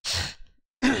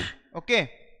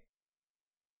 Okay.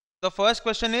 The first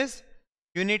question is,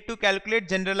 you need to calculate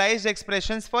generalized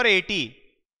expressions for AT.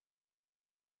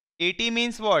 AT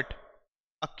means what?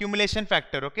 Accumulation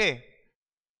factor, okay?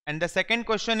 And the second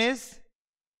question is,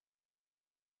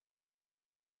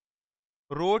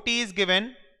 rho T is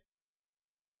given.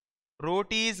 Rho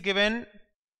T is given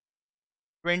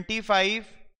 25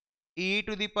 e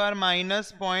to the power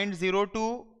minus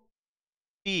 0.02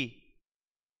 t,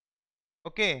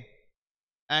 okay?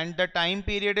 And the time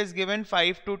period is given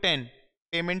 5 to 10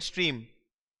 payment stream.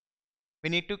 We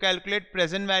need to calculate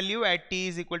present value at t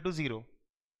is equal to 0.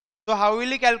 So how will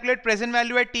we calculate present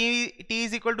value at t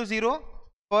is equal to 0?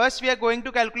 First we are going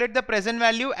to calculate the present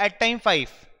value at time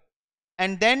 5,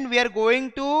 and then we are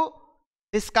going to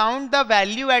discount the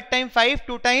value at time 5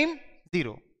 to time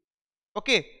 0.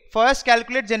 Okay, first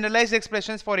calculate generalized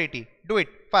expressions for AT. Do it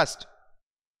fast.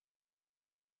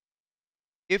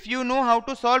 If you know how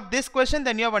to solve this question,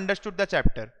 then you have understood the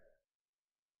chapter.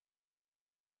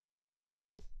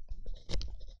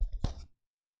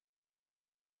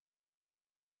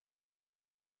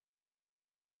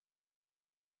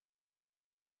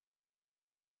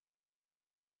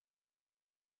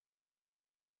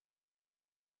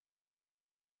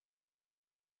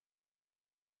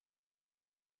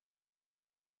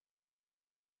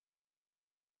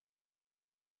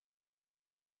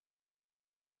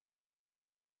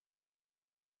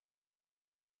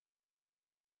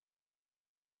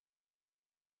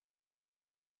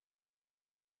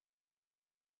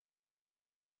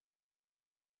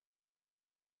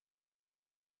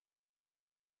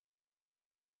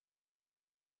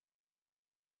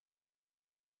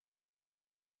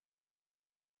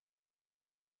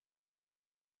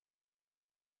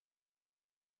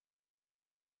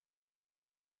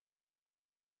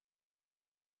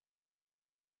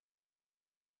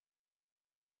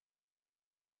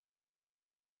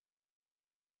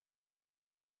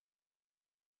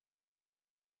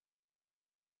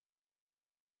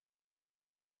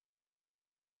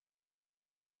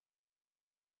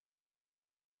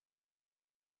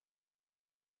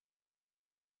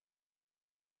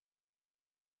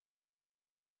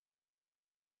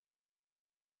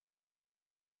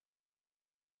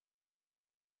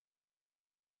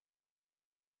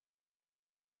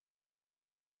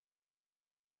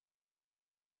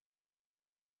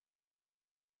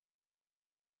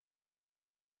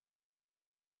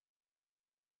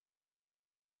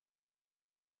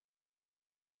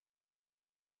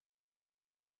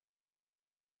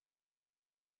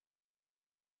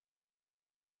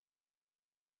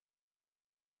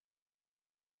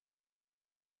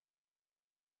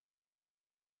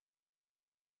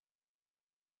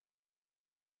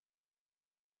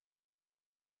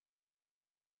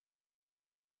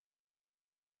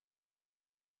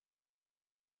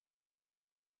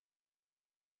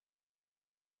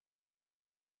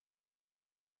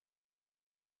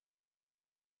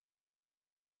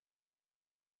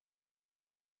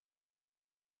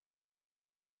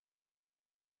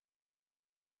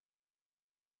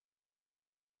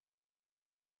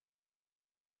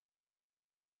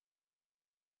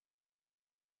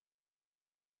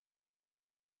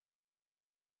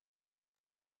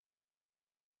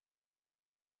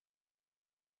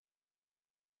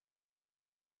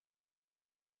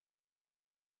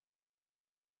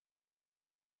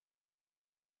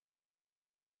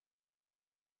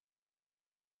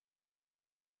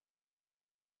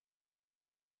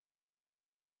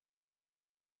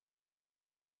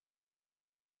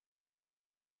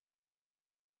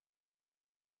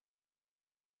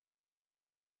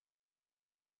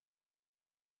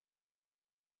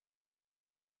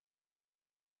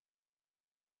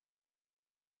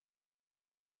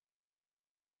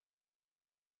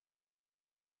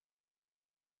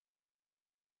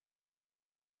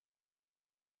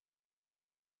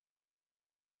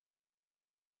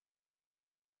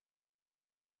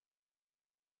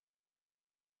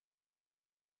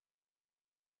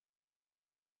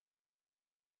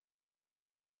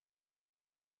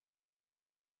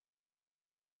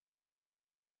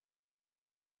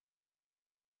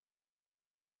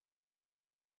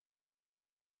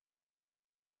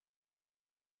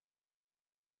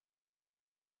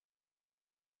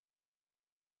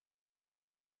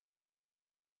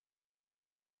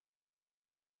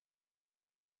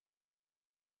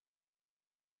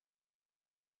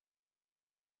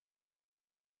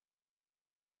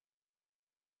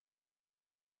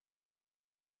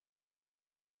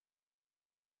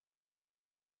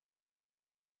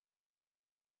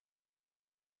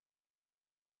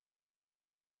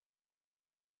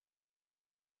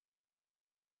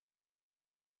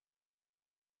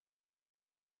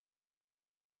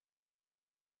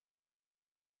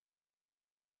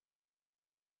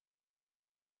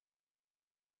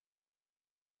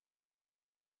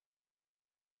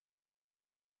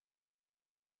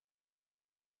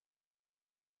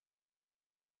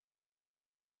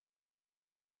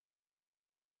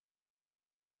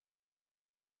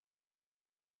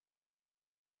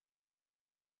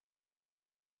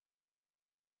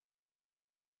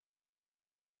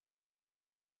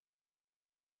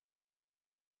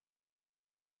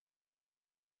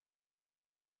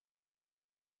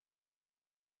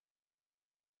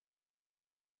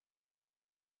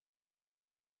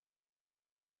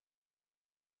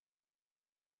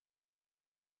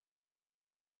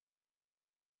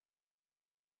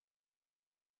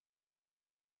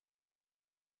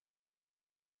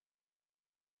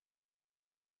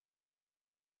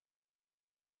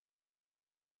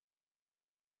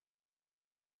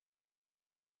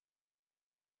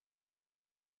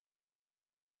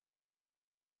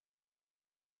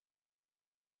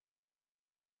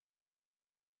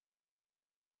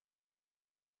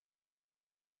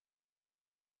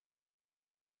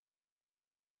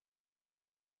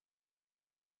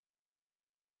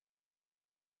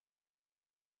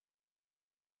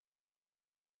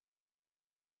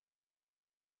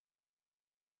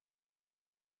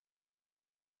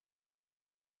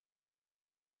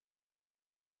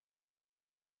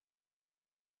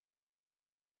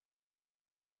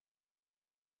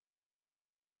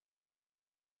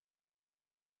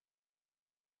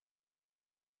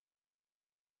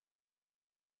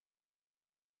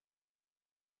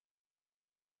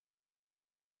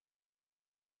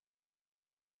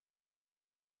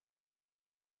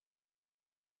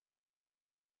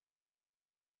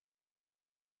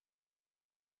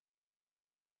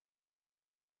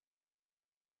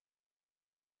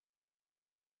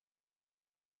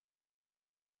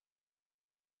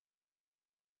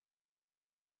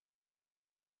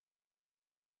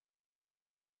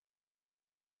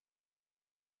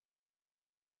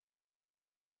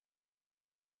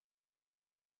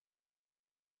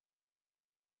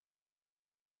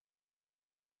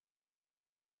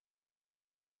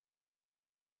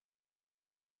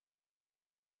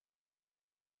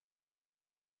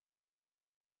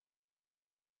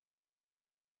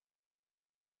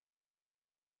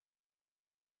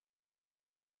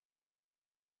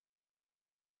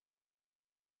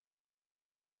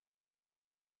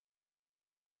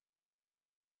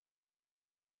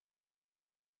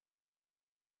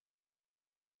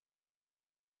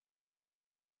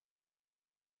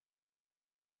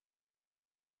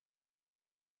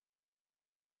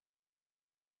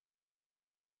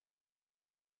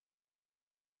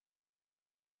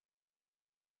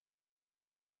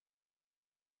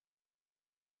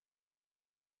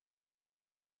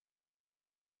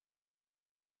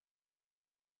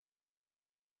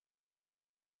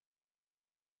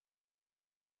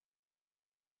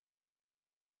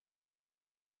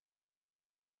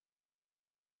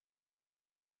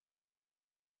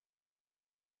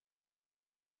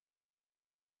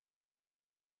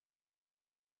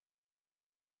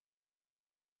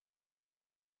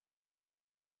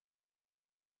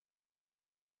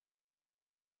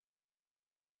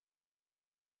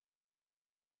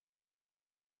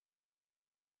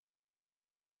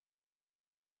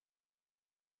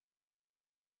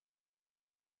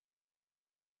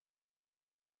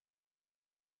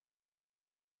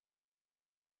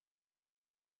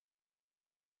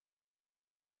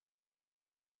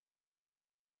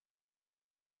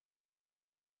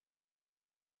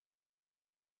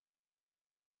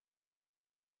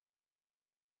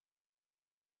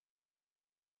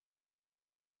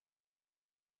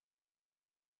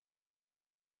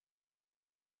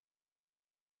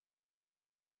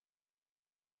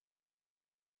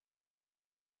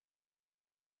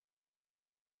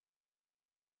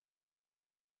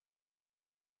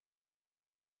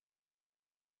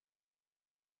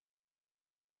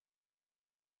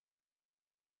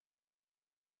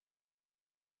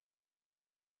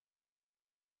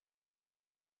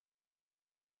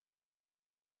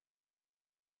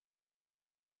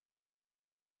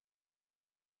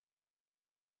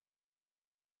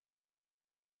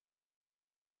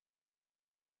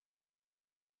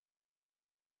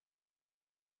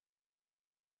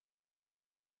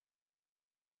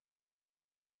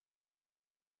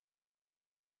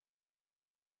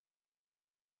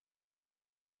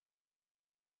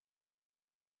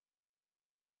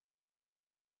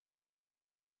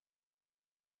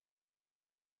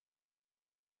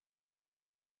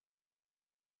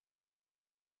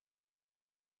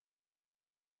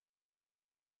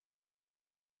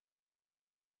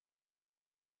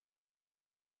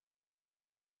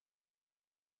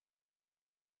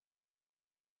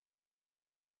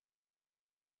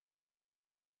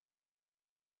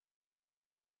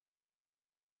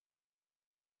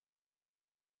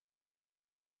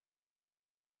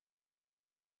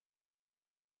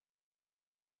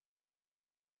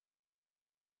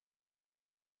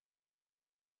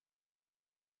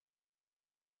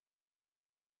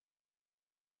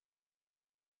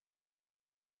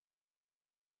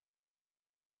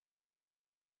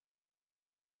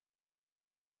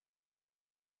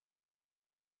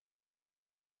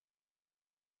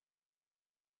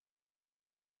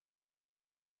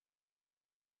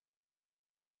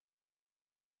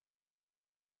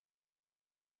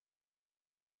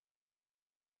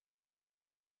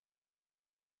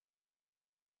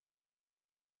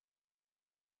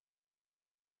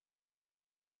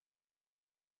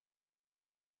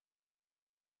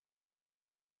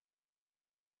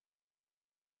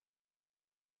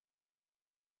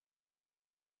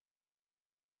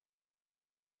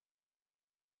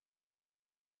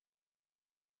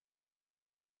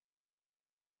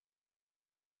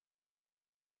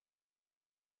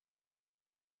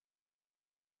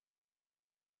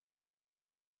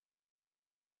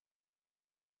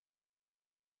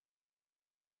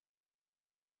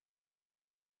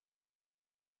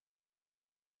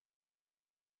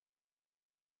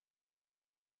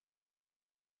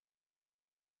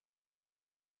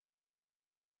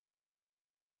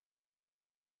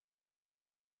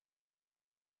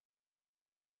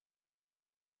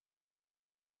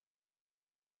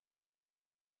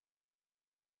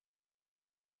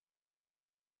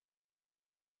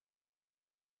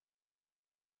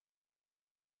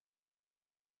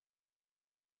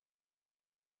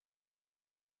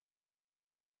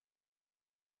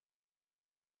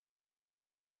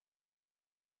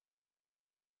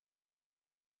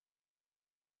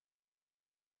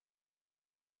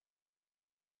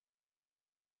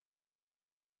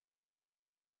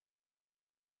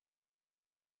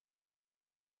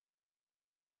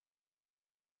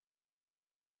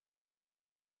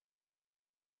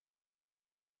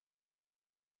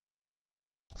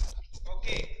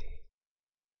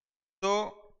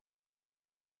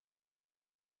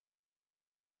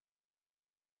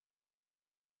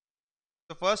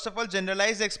 So first of all,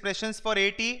 generalized expressions for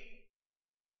AT.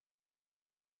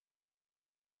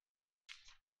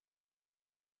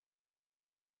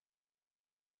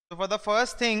 So for the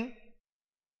first thing,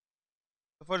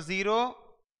 for 0,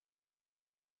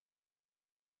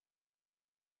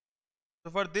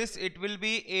 so for this it will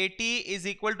be AT is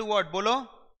equal to what? Bolo?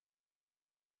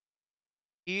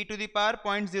 E to the power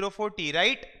 0.04 t,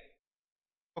 right?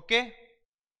 Okay.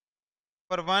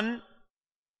 For 1,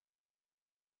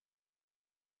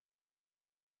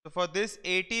 so for this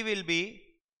AT will be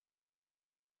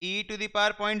e to the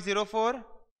power 0.04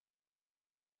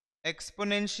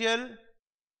 exponential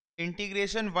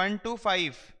integration 1 to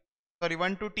 5, sorry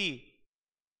 1 to t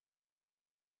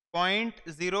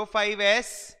 0.05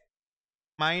 s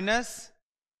minus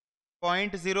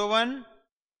 0.01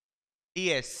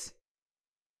 ds.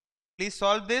 Please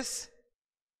solve this.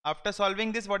 After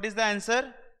solving this, what is the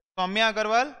answer? Soumya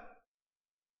Agarwal?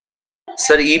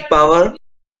 Sir, e power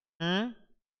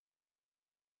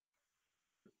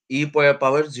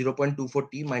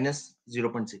 0.24 t minus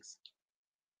 0.6.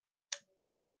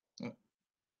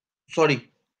 Sorry,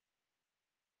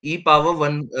 e power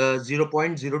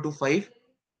 0.025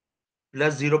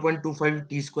 plus 0.25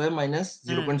 t square minus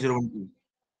 0.01 t.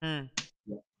 Yeah.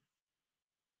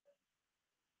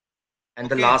 And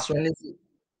the Okay. last one is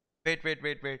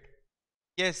Wait.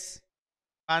 Yes,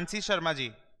 Pansi Sharma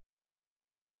ji.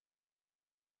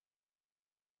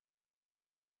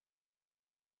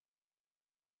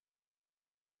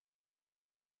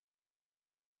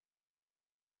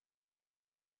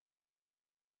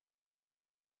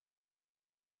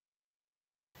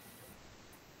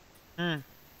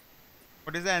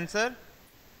 What is the answer?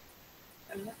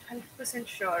 I'm not 100%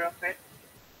 sure of it.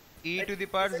 E But to the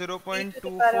power is it e to the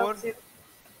power of 0.24 t.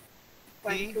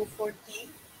 0.24 t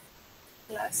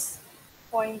plus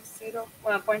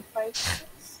 0.56?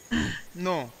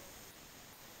 No.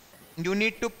 You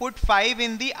need to put 5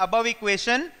 in the above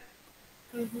equation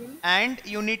and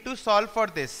you need to solve for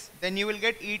this. Then you will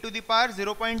get e to the power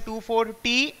 0.24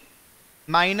 t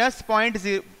minus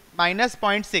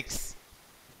 0.6.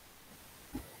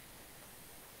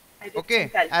 I did Okay, some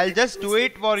calculations. I'll just do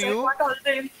it for So I you. got all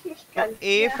the information. So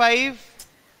A5,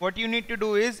 what you need to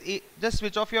do is just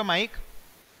switch off your mic.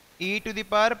 E to the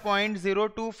power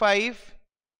 0.025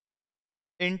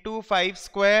 into 5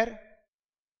 square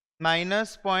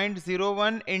minus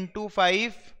 0.01 into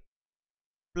 5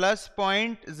 plus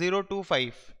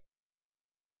 0.025.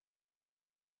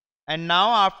 And now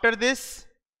after this,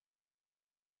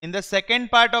 in the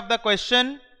second part of the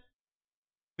question,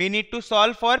 we need to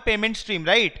solve for payment stream,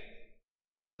 right?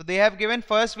 So they have given,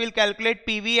 first we'll calculate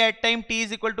PV at time t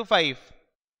is equal to 5.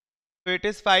 So it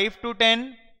is 5 to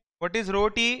 10. What is rho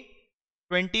t?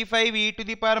 25 e to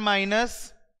the power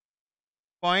minus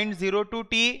 0.02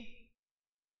 t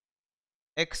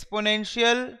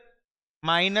exponential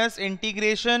minus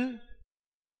integration.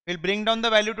 We'll bring down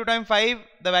the value to time 5,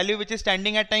 the value which is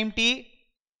standing at time t.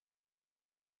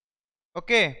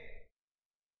 Okay.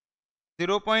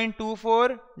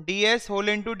 0.24 ds whole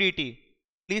into dt.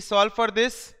 Please solve for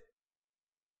this.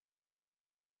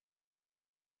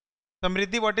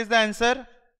 Samriddhi, what is the answer?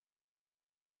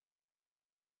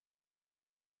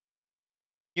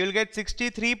 You will get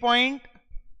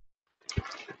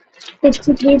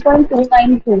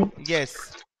 63.292.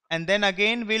 Yes. And then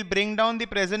again we'll bring down the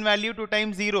present value to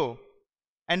time 0.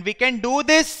 And we can do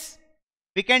this.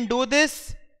 1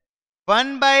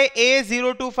 by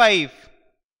A025.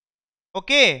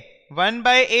 Okay. 1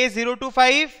 by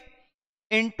A025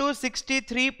 into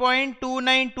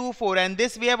 63.2924. And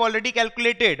this we have already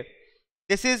calculated.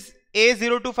 This is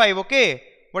A025. Okay.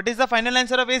 What is the final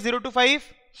answer of A025?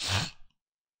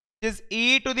 It is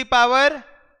e to the power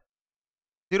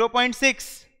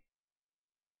 0.6.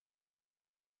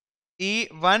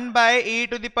 1 by e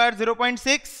to the power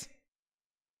 0.6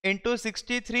 into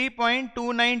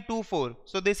 63.2924.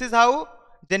 So this is how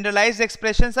generalized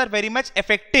expressions are very much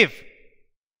effective.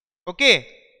 Okay.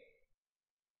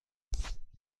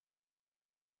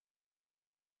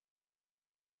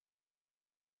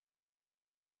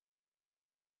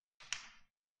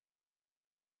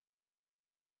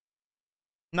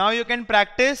 Now you can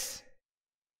practice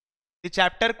the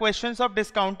chapter questions of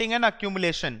discounting and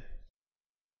accumulation.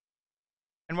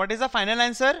 And what is the final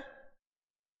answer?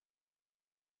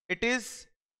 It is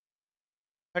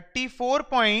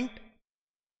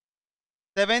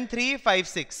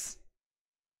 34.7356.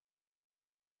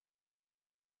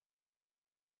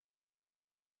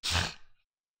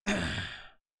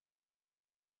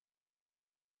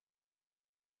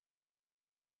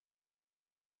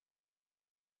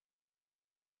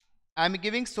 I am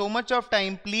giving so much of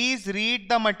time. Please read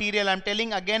the material. I am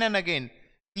telling again and again.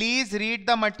 Please read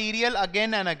the material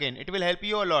again and again. It will help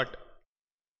you a lot.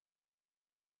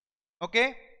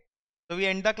 Okay? So we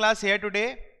end the class here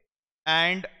today.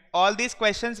 And all these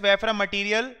questions were from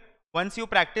material. Once you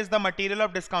practice the material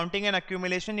of discounting and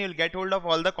accumulation, you will get hold of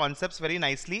all the concepts very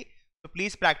nicely. So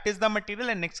please practice the material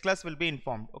and next class will be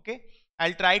informed. Okay?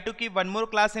 I'll try to keep one more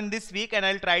class in this week and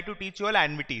I'll try to teach you all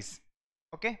annuities.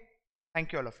 Okay?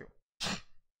 Thank you all of you.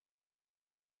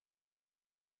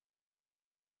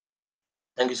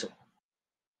 Thank you, sir.